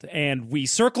battlefield, and we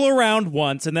circle around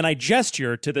once, and then I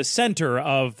gesture to the center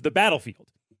of the battlefield.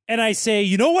 And I say,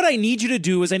 you know what I need you to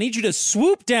do is I need you to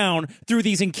swoop down through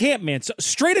these encampments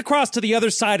straight across to the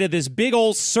other side of this big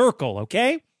old circle,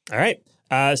 okay? All right.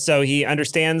 So he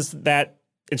understands that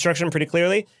instruction pretty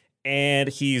clearly, And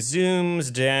he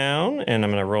zooms down, and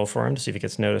I'm going to roll for him to see if he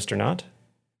gets noticed or not.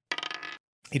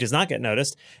 He does not get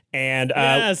noticed. And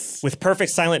with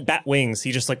perfect silent bat wings,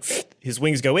 he just like, his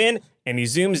wings go in, and he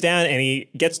zooms down, and he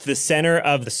gets to the center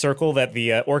of the circle that the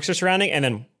orcs are surrounding, and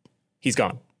then he's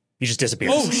gone. He just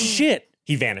disappears. Oh, shit.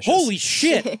 He vanishes. Holy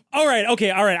shit. All right.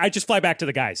 I just fly back to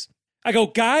the guys. I go,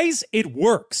 guys, it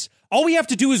works. All we have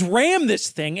to do is ram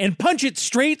this thing and punch it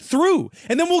straight through,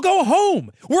 and then we'll go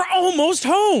home. We're almost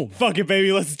home. Fuck it,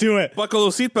 baby. Let's do it. Buckle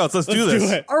those seatbelts. Let's do this.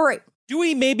 Do it. All right. Do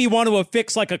we maybe want to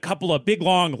affix like a couple of big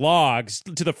long logs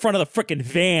to the front of the frickin'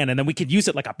 van, and then we could use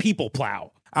it like a people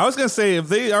plow? I was going to say, if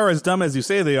they are as dumb as you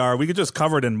say they are, we could just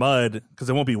cover it in mud because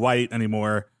it won't be white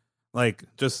anymore. Like,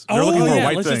 just, they're looking for a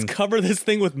white let's thing. just cover this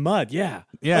thing with mud. Yeah.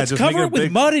 Yeah, let's just cover make it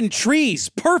with mud and trees.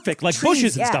 Perfect. Like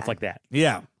bushes and stuff like that.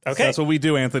 Yeah. Okay. So that's what we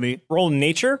do, Anthony. Roll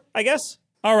nature, I guess.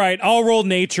 All right. I'll roll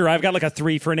nature. I've got like a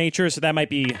 3 for nature, so that might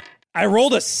be... I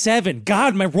rolled a 7.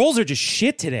 God, my rolls are just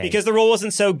shit today. Because the roll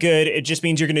wasn't so good, it just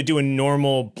means you're going to do a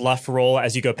normal bluff roll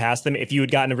as you go past them. If you had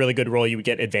gotten a really good roll, you would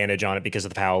get advantage on it because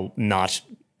of how not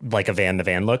like the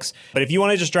van looks. But if you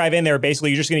want to just drive in there,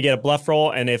 basically you're just going to get a bluff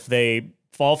roll, and if they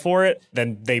fall for it,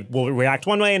 then they will react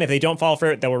one way, and if they don't fall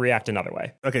for it, they will react another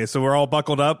way. Okay, so we're all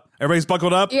buckled up. Everybody's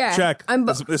buckled up? Yeah. Check.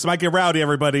 This might get rowdy,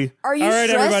 everybody. Are you All right,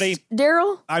 stressed, everybody.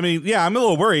 Daryl? I mean, yeah, I'm a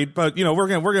little worried, but, you know, we're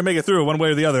gonna make it through one way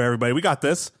or the other, everybody. We got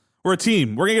this. We're a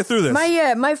team. We're going to get through this.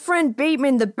 My friend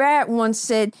Bateman the Bat once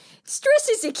said, "Stress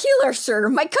is a killer, sir.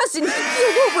 My cousin, he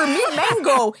keeled over mint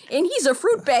mango, and he's a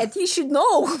fruit bat. He should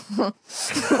know."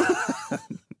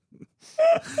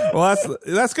 Well,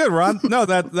 that's good, Ron. No,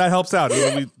 that helps out.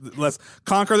 Let's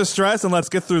conquer the stress and let's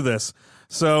get through this.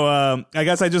 So I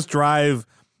guess I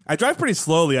drive pretty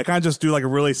slowly. I kind of just do like a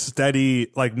really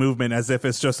steady like movement as if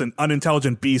it's just an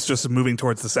unintelligent beast just moving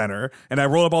towards the center. And I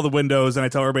roll up all the windows and I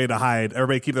tell everybody to hide.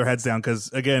 Everybody keep their heads down because,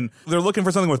 again, they're looking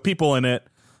for something with people in it.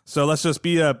 So let's just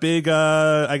be a big,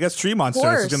 I guess, tree monster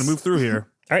that's going to move through here.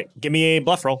 All right, give me a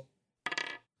bluff roll.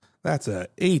 That's a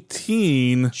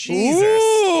 18. Jesus.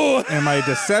 Ooh! And my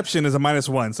deception is a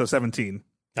 -1, so 17.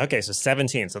 Okay, so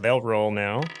 17. So they'll roll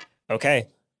now. Okay.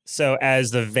 So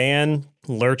as the van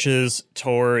lurches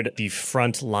toward the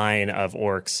front line of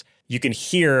orcs, you can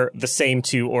hear the same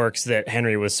 2 orcs that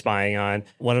Henry was spying on.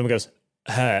 One of them goes,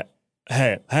 hey,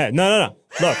 no.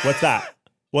 Look, what's that?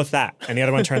 What's that? And the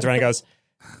other one turns around and goes,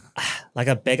 like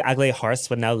a big ugly horse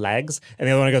with no legs. And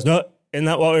the other one goes, no, isn't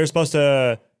that what we were supposed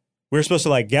to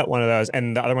like get one of those?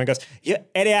 And the other one goes, you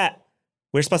idiot.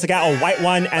 We're supposed to get a white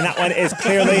one, and that one is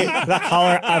clearly the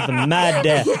color of mud.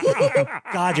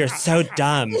 God, you're so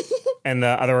dumb. And the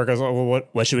other one goes, oh, well,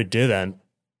 what should we do then?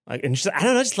 Like, and she's like, I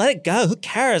don't know, just let it go. Who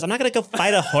cares? I'm not going to go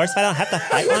fight a horse if I don't have to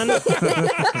fight one.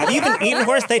 Have you even eaten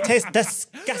horse? They taste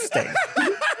disgusting.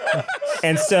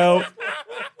 And so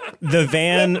the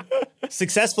van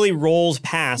successfully rolls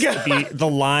past the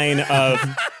line of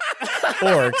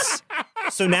orcs.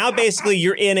 So now basically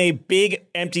you're in a big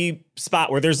empty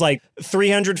spot where there's like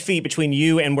 300 feet between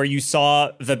you and where you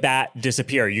saw the bat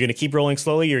disappear. You're going to keep rolling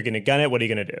slowly? You're going to gun it? What are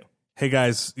you going to do? Hey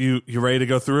guys, you ready to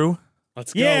go through?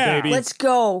 Let's go, baby. Let's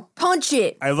go. Punch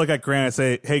it. I look at Grant and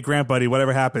say, hey, Grant, buddy,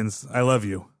 whatever happens, I love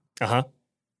you. Uh-huh.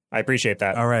 I appreciate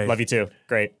that. All right. Love you too.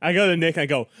 Great. I go to Nick, I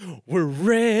go, we're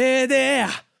ready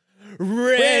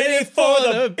for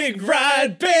the big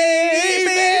ride,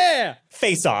 baby.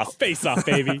 Face off. Face off,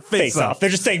 baby. Face off. They're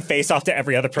just saying face off to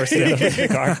every other person in the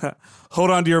car.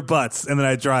 Hold on to your butts, and then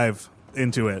I drive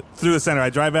into it. Through the center. I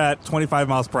drive at 25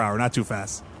 miles per hour, not too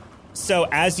fast. So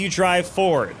as you drive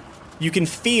forward, you can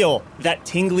feel that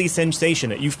tingly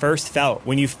sensation that you first felt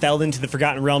when you fell into the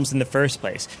Forgotten Realms in the first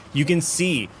place. You can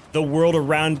see the world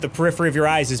around the periphery of your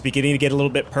eyes is beginning to get a little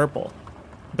bit purple.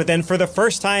 But then for the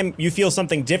first time, you feel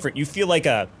something different. You feel like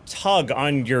a tug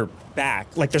on your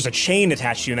back. Like there's a chain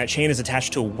attached to you, and that chain is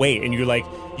attached to a weight. And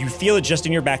you feel it just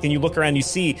in your back. Then you look around, you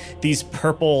see these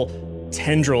purple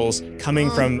tendrils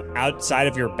coming from outside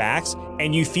of your backs.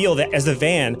 And you feel that as the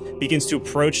van begins to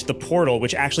approach the portal,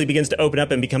 which actually begins to open up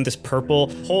and become this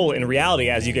purple hole in reality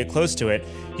as you get close to it,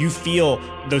 you feel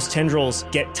those tendrils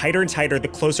get tighter and tighter the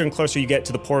closer and closer you get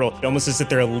to the portal, almost as if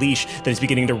they're a leash that is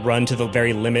beginning to run to the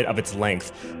very limit of its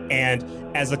length. And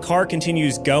as the car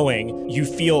continues going, you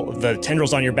feel the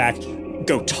tendrils on your back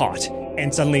go taut.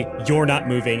 And suddenly, you're not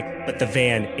moving, but the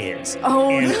van is. Oh,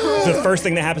 and no. The first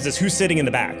thing that happens is who's sitting in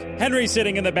the back? Henry's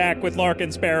sitting in the back with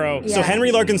Larkin Sparrow. Yeah. So Henry,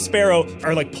 Larkin, Sparrow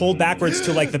are like pulled backwards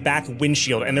to like the back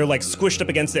windshield, and they're like squished up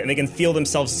against it, and they can feel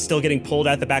themselves still getting pulled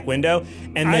out the back window.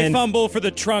 And then I fumble for the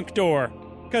trunk door.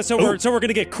 So we're going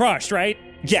to get crushed, right?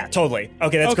 Yeah, totally.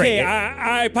 Okay, that's great. Okay,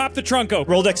 I pop the trunk open.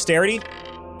 Roll dexterity.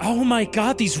 Oh my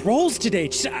God, these rolls today.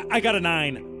 I got a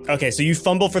 9. Okay, so you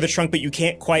fumble for the trunk, but you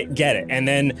can't quite get it. And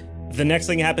then the next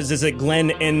thing happens is that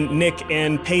Glenn and Nick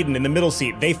and Peyton in the middle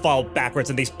seat, they fall backwards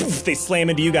and they slam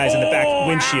into you guys in the back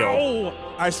windshield.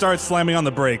 I start slamming on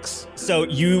the brakes. So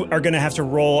you are going to have to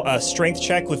roll a strength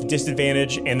check with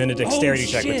disadvantage and then a dexterity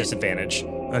check with disadvantage.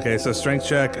 Okay, so strength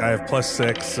check, I have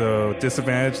 +6, so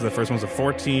disadvantage. The first one's a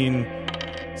 14.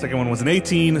 Second one was an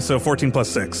 18, so 14 plus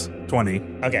 6, 20.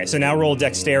 Okay, so now roll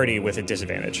dexterity with a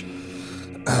disadvantage.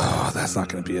 Oh, that's not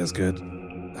going to be as good.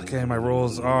 Okay, my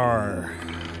rolls are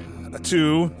a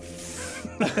 2.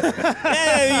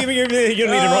 Hey, you don't need to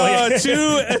roll yet.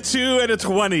 A 2 and a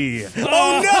 20.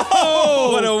 Oh,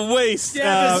 no! What a waste.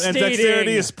 And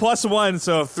dexterity is +1,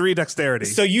 so 3 dexterity.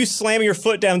 So you slam your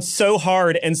foot down so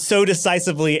hard and so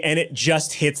decisively, and it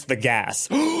just hits the gas.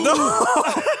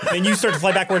 And you start to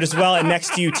fly backward as well, and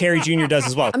next to you, Terry Jr. does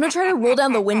as well. I'm gonna try to roll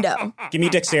down the window. Give me a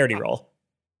dexterity roll.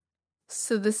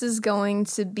 So this is going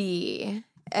to be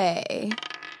a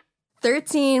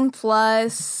 13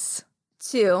 plus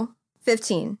 2,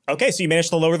 15. Okay, so you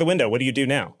managed to lower the window. What do you do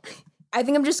now? I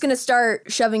think I'm just gonna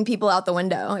start shoving people out the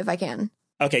window if I can.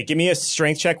 Okay, give me a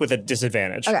strength check with a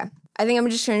disadvantage. Okay. I think I'm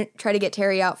just trying to try to get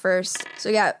Terry out first.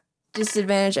 So I got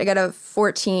disadvantage. I got a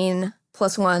 14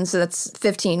 plus 1, so that's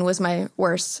 15 was my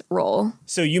worst roll.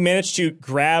 So you managed to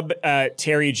grab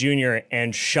Terry Jr.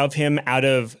 and shove him out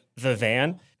of the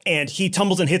van, and he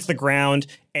tumbles and hits the ground,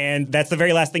 and that's the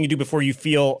very last thing you do before you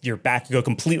feel your back go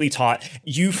completely taut.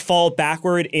 You fall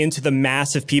backward into the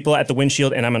mass of people at the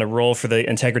windshield, and I'm going to roll for the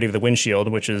integrity of the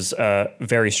windshield, which is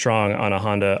very strong on a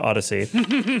Honda Odyssey.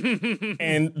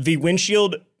 And the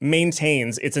windshield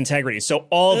maintains its integrity, so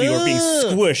all of you are being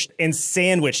squished and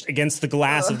sandwiched against the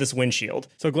glass of this windshield.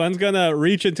 So Glenn's going to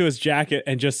reach into his jacket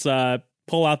and just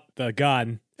pull out the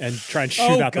gun and try and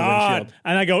shoot out the windshield.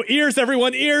 And I go, ears,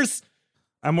 everyone, ears!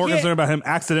 I'm more concerned about him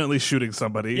accidentally shooting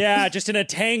somebody. Yeah, just in a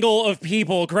tangle of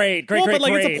people. Great.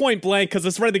 It's a point blank because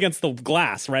it's right against the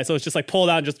glass, right? So it's just like pull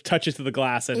it out and just touch it to the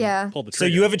glass and pull the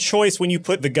trigger. So you have a choice when you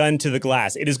put the gun to the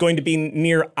glass. It is going to be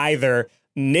near either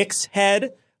Nick's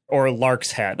head or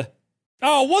Lark's head.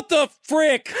 Oh, what the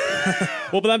frick?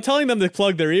 Well, but I'm telling them to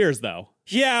plug their ears, though.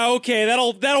 Yeah, okay,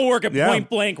 that'll work at point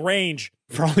blank range.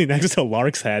 Probably next to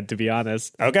Lark's head, to be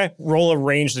honest. Okay, roll a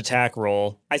ranged attack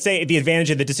roll. I say the advantage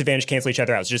and the disadvantage cancel each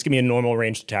other out, so just give me a normal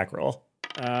ranged attack roll.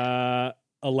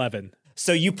 11.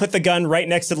 So you put the gun right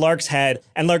next to Lark's head,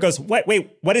 and Lark goes, wait,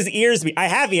 what does ears mean? I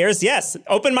have ears, yes.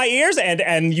 Open my ears,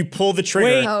 and you pull the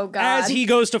trigger. Wait, as he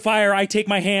goes to fire, I take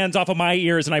my hands off of my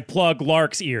ears and I plug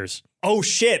Lark's ears. Oh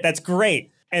shit, that's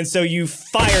great. And so you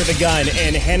fire the gun,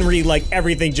 and Henry,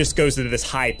 everything just goes into this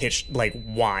high-pitched,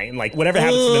 whine. Whatever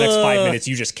happens for the next 5 minutes,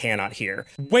 you just cannot hear.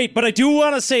 Wait, but I do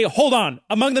want to say, hold on.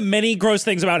 Among the many gross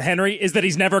things about Henry is that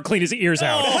he's never cleaned his ears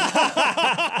out.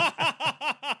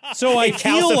 So I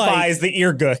feel calcifies the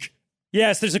ear gook.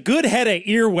 Yes, there's a good head of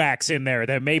earwax in there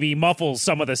that maybe muffles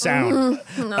some of the sound.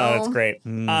 No. Oh, that's great.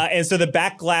 And so the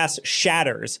back glass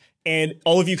shatters, and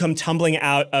all of you come tumbling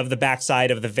out of the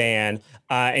backside of the van,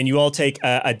 and you all take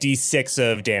a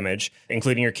D6 of damage,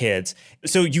 including your kids.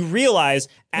 So you realize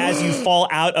as you fall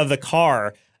out of the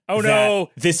car,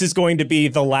 this is going to be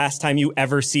the last time you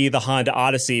ever see the Honda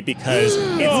Odyssey because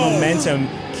its momentum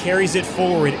carries it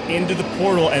forward into the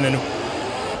portal, and then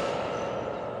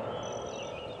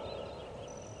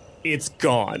it's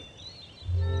gone.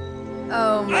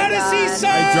 Oh my God.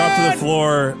 I drop to the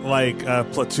floor like a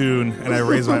platoon, and I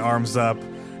raise my arms up,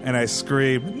 and I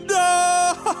scream, no!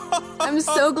 I'm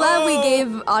so glad we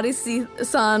gave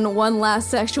Odyssey-san one last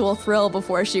sexual thrill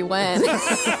before she went.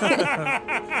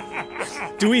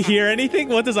 Do we hear anything?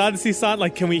 What does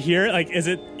Odyssey-san, can we hear it? Is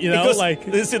it,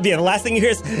 the last thing you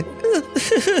hear is,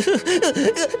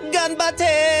 Ganbate!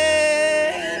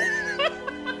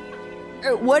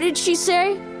 What did she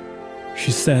say?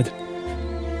 She said,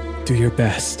 do your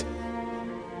best.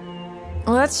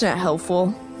 Well, that's not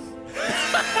helpful.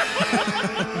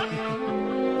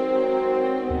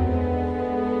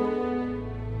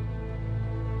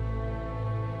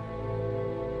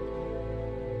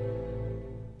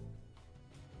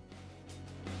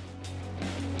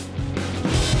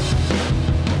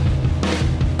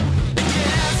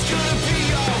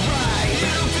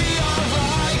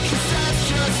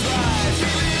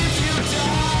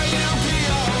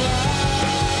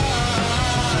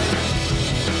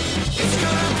 It's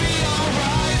gonna be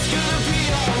alright.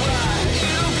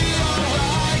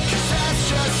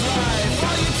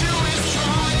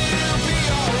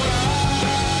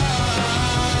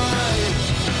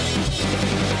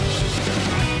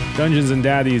 Dungeons and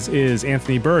Daddies is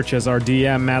Anthony Birch as our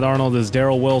DM, Matt Arnold as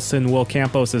Daryl Wilson, Will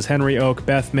Campos as Henry Oak,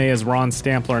 Beth May as Ron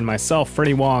Stampler, and myself,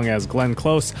 Freddie Wong, as Glenn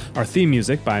Close. Our theme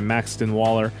music by Maxton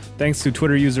Waller. Thanks to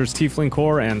Twitter users Tiefling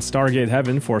Core and Stargate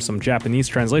Heaven for some Japanese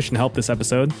translation help this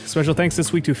episode. Special thanks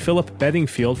this week to Philip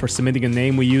Bedingfield for submitting a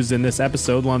name we used in this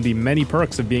episode, one of the many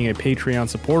perks of being a Patreon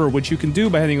supporter, which you can do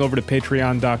by heading over to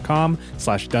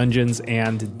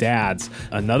patreon.com/dungeonsanddads.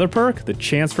 Another perk, the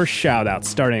chance for shout-outs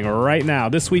starting right now.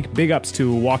 This week, big ups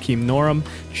to Joachim Norum,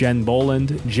 Jen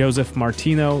Boland, Joseph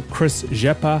Martino, Chris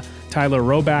Jepa, Tyler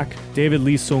Roback, David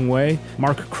Lee Sung-wei,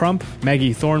 Mark Crump,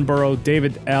 Maggie Thornborough,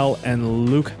 David L., and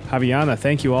Luke Javiana.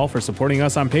 Thank you all for supporting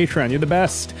us on Patreon. You're the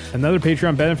best. Another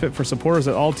Patreon benefit for supporters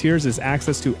at all tiers is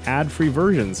access to ad-free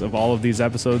versions of all of these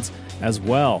episodes as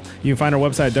well. You can find our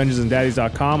website at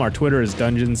dungeonsanddads.com. Our Twitter is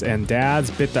Dungeons and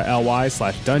Dads,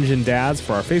 bit.ly/DungeonDads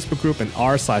for our Facebook group, and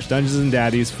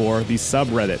r/DungeonsandDaddies for the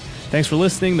subreddit. Thanks for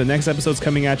listening. The next episode's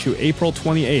coming at you April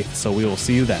 28th, so we will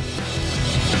see you then.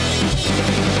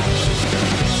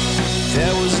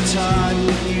 There was a time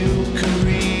when you could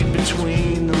read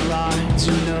between the lines.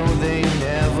 You know they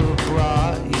never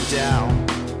brought you down.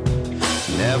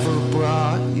 Never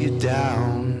brought you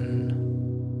down.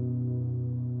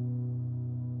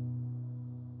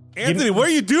 Anthony, what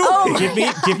are you doing?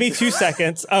 Give me 2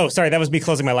 seconds. Oh, sorry, that was me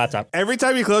closing my laptop. Every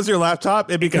time you close your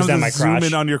laptop, it becomes a zoom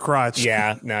in on your crotch.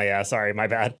 Yeah, sorry, my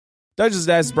bad. Dungeons and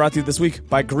Dads is brought to you this week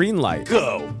by Greenlight.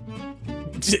 Go!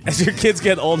 As your kids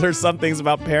get older, some things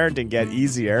about parenting get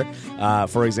easier.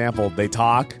 For example, they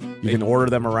talk. You can order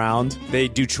them around. They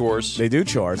do chores.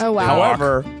 Oh, wow.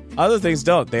 However, other things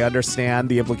don't. They understand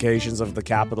the implications of the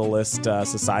capitalist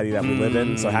society that we live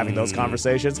in. So having those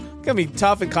conversations can be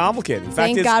tough and complicated.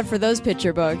 Thank God for those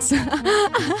picture books.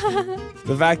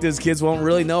 The fact is, kids won't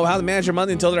really know how to manage their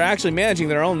money until they're actually managing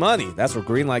their own money. That's where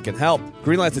Greenlight can help.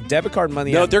 Greenlight's a debit card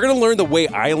money. No, they're going to learn the way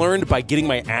I learned by getting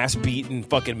my ass beat in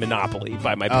fucking Monopoly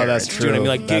by my parents. Oh, that's true. Do you know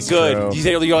what I mean? Like, that's get good.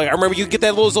 True. You're like, I remember you get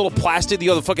that little plastic, the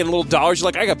other fucking little dollars. You're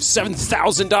like, I got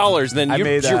 $7,000, and then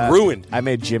you're ruined. I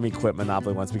made Jimmy quit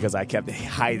Monopoly once because I kept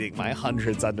hiding my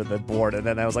hundreds under the board, and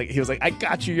then he was like, I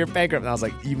got you, you're bankrupt. And I was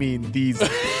like, you mean these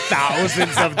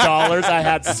thousands of dollars I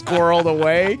had squirreled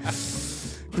away?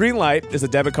 Greenlight is a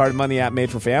debit card money app made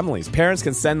for families. Parents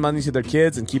can send money to their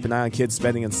kids and keep an eye on kids'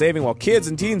 spending and saving, while kids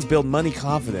and teens build money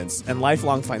confidence and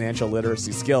lifelong financial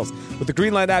literacy skills. With the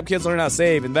Greenlight app, kids learn how to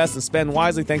save, invest, and spend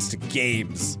wisely thanks to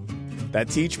games that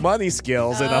teach money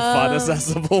skills in a fun,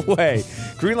 accessible way.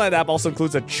 Greenlight app also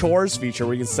includes a chores feature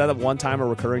where you can set up one-time or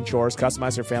recurring chores,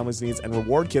 customize your family's needs, and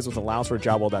reward kids with allowance for a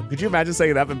job well done. Could you imagine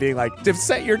setting it up and being like,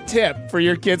 set your tip for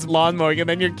your kid's lawn mowing, and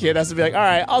then your kid has to be like, all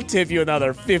right, I'll tip you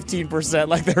another 15%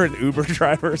 like they're an Uber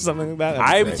driver or something like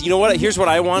that? You know what? Here's what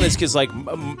I want is because like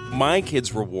my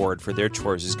kid's reward for their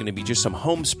chores is going to be just some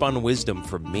homespun wisdom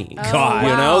from me. God,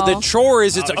 you know, the chore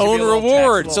is its own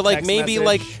reward. So like maybe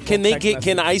like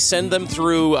can I send them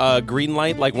through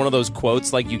Greenlight, like one of those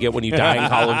quotes like you get when you die in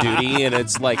Call of Duty, and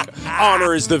it's like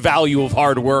honor is the value of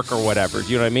hard work or whatever. Do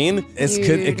you know what I mean?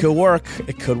 It could work.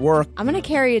 It could work. I'm gonna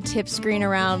carry a tip screen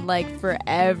around like for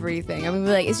everything. I'm gonna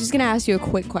be like, it's just gonna ask you a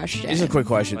quick question. Just a quick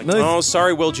question. Like, oh,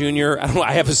 sorry, Will Jr.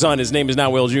 I have a son. His name is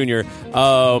not Will Jr.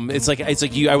 It's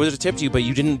like you. I would have tipped you, but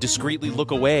you didn't discreetly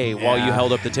look away while you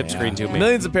held up the tip screen to me.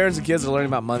 Millions of parents and kids are learning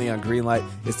about money on Greenlight.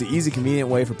 It's the easy, convenient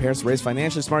way for parents to raise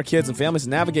financially smart kids and families to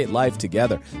navigate life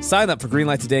together. Sign up for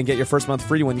Greenlight today and get your first month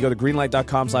free when you go to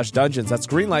greenlight.com/dungeons. That's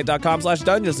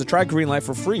greenlight.com/dungeons to try Greenlight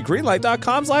for free.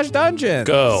 Greenlight.com/dungeons.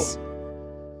 Go.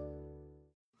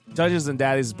 Dungeons and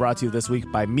Daddies is brought to you this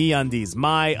week by MeUndies.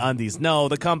 My Undies. No,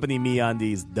 the company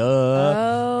MeUndies. Duh.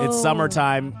 Oh. It's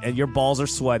summertime and your balls are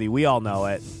sweaty. We all know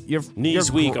it.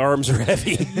 Knees weak, arms are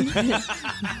heavy.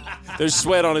 There's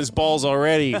sweat on his balls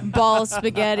already. Ball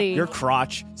spaghetti. Your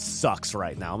crotch sucks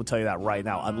right now. I'm going to tell you that right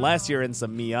now. Unless you're in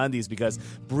some MeUndies, because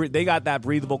they got that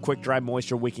breathable, quick, dry,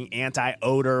 moisture-wicking,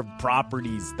 anti-odor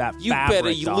properties. That you fabric,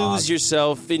 better lose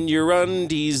yourself in your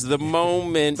undies the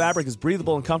moment. Fabric is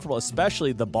breathable and comfortable,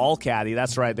 especially the ball caddy.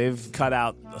 That's right. They've cut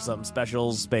out some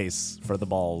special space for the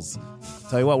balls.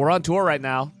 Tell you what, we're on tour right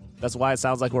now. That's why it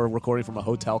sounds like we're recording from a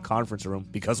hotel conference room,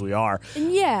 because we are.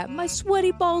 And yeah, my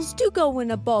sweaty balls do go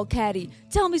in a ball caddy.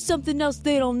 Tell me something else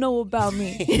they don't know about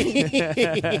me.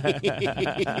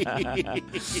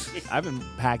 I've been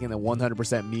packing the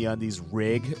 100% MeUndies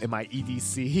rig in my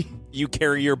EDC. You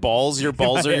carry your balls? Your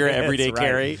balls are your everyday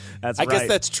carry? That's right. I guess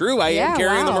that's true. I am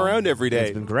carrying them around every day.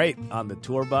 It's been great. On the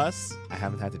tour bus, I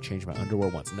haven't had to change my underwear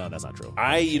once. No, that's not true.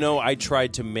 I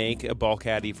tried to make a ball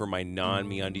caddy for my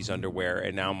non-MeUndies underwear,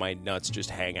 and now my nuts just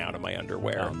hang out of my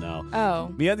underwear. Oh, no.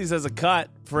 Oh. MeUndies has a cut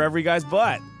for every guy's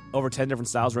butt. over 10 different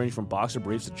styles ranging from boxer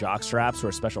briefs to jock straps or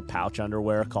a special pouch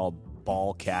underwear called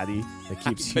Ball Caddy that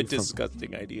keeps you a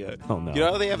disgusting idea. Oh, no. You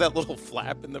know how they have that little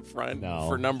flap in the front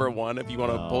for number 1 if you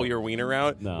want to pull your wiener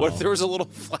out? No. What if there was a little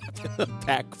flap in the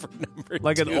back for number 2?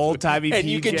 Like an old-timey And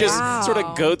you PJ? can just sort of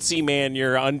goatsy man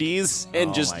your undies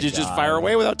and just fire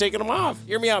away without taking them off.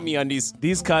 Hear me out, me undies.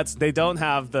 These cuts, they don't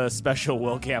have the special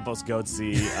Will Campos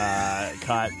Goatsy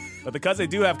cut. But the cuts they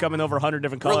do have come in over 100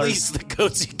 different colors. Release the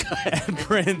Goatsy cut. And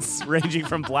prints ranging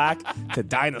from black to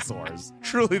dinosaurs.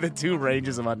 Truly the 2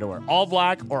 ranges of underwear. All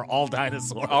black or all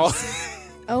dinosaurs.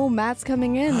 Oh, Matt's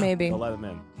coming in, maybe. Go let him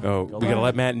in. Oh, we got to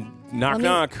let Matt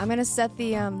knock. I'm going to set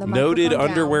the Noted microphone down.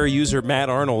 underwear user Matt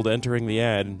Arnold entering the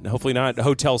ad. Hopefully not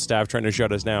hotel staff trying to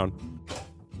shut us down.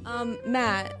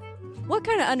 Matt, what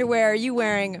kind of underwear are you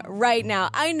wearing right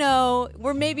now? I know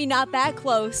we're maybe not that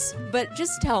close, but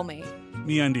just tell me.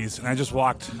 MeUndies, and I just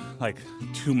walked like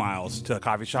 2 miles to a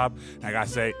coffee shop, and I gotta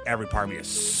say, every part of me is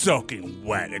soaking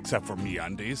wet except for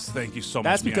MeUndies. Thank you so much.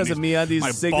 That's because of MeUndies.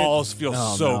 My balls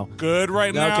feel good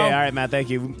right now. Okay, all right, Matt, thank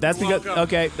you. That's because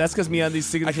that's because MeUndies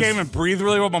signature. I can't even breathe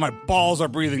really well, but my balls are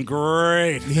breathing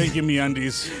great. Thank you,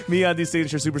 MeUndies. MeUndies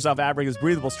signature super soft fabric is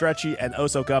breathable, stretchy, and oh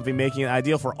so comfy, making it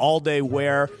ideal for all day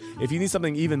wear. If you need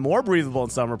something even more breathable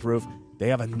and summer proof, they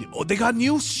got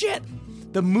new shit.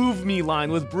 The Move Me line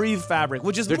with Breathe fabric,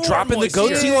 which is They're dropping the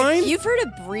Goatsy line? You've heard of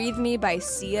Breathe Me by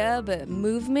Sia, but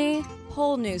Move Me?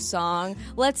 Whole new song.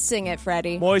 Let's sing it,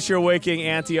 Freddie. Moisture wicking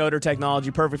anti-odor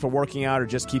technology, perfect for working out or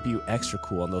just keep you extra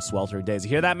cool on those sweltering days. You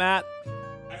hear that, Matt?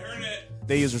 I heard it.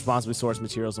 They use responsibly sourced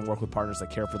materials and work with partners that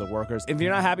care for the workers. If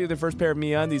you're not happy with your first pair of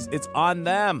MeUndies, it's on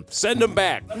them. Send them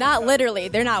back. Not literally.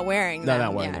 They're not wearing them. No,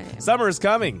 not wearing them. Summer is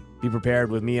coming. Be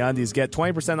prepared with MeUndies. Get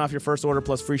 20% off your first order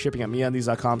plus free shipping at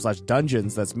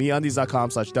MeUndies.com/dungeons. That's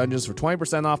MeUndies.com/dungeons for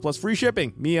 20% off plus free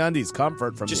shipping. MeUndies,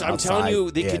 comfort from the I'm outside telling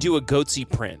you, they in. could do a Goatsy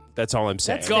print. That's all I'm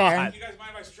saying. That's God. You guys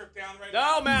mind if I strip down right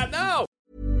now? No, Matt, no.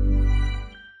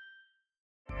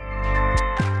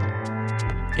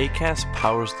 Acast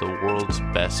powers the world's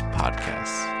best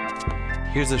podcasts.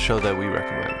 Here's a show that we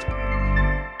recommend.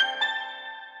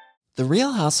 The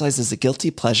Real Housewives is a guilty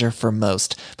pleasure for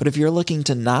most, but if you're looking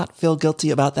to not feel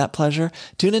guilty about that pleasure,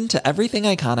 tune in to Everything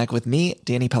Iconic with me,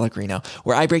 Danny Pellegrino,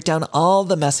 where I break down all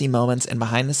the messy moments and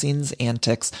behind-the-scenes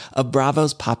antics of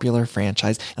Bravo's popular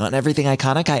franchise. And on Everything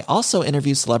Iconic, I also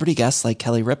interview celebrity guests like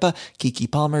Kelly Ripa, Keke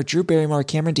Palmer, Drew Barrymore,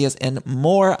 Cameron Diaz, and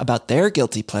more about their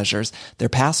guilty pleasures, their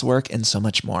past work, and so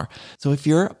much more. So if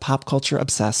you're pop culture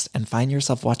obsessed and find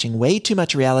yourself watching way too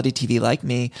much reality TV like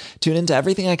me, tune into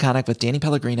Everything Iconic with Danny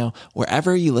Pellegrino,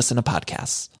 wherever you listen to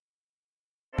podcasts.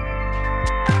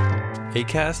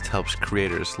 Acast helps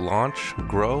creators launch,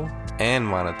 grow, and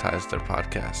monetize their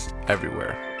podcasts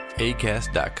everywhere.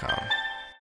 Acast.com.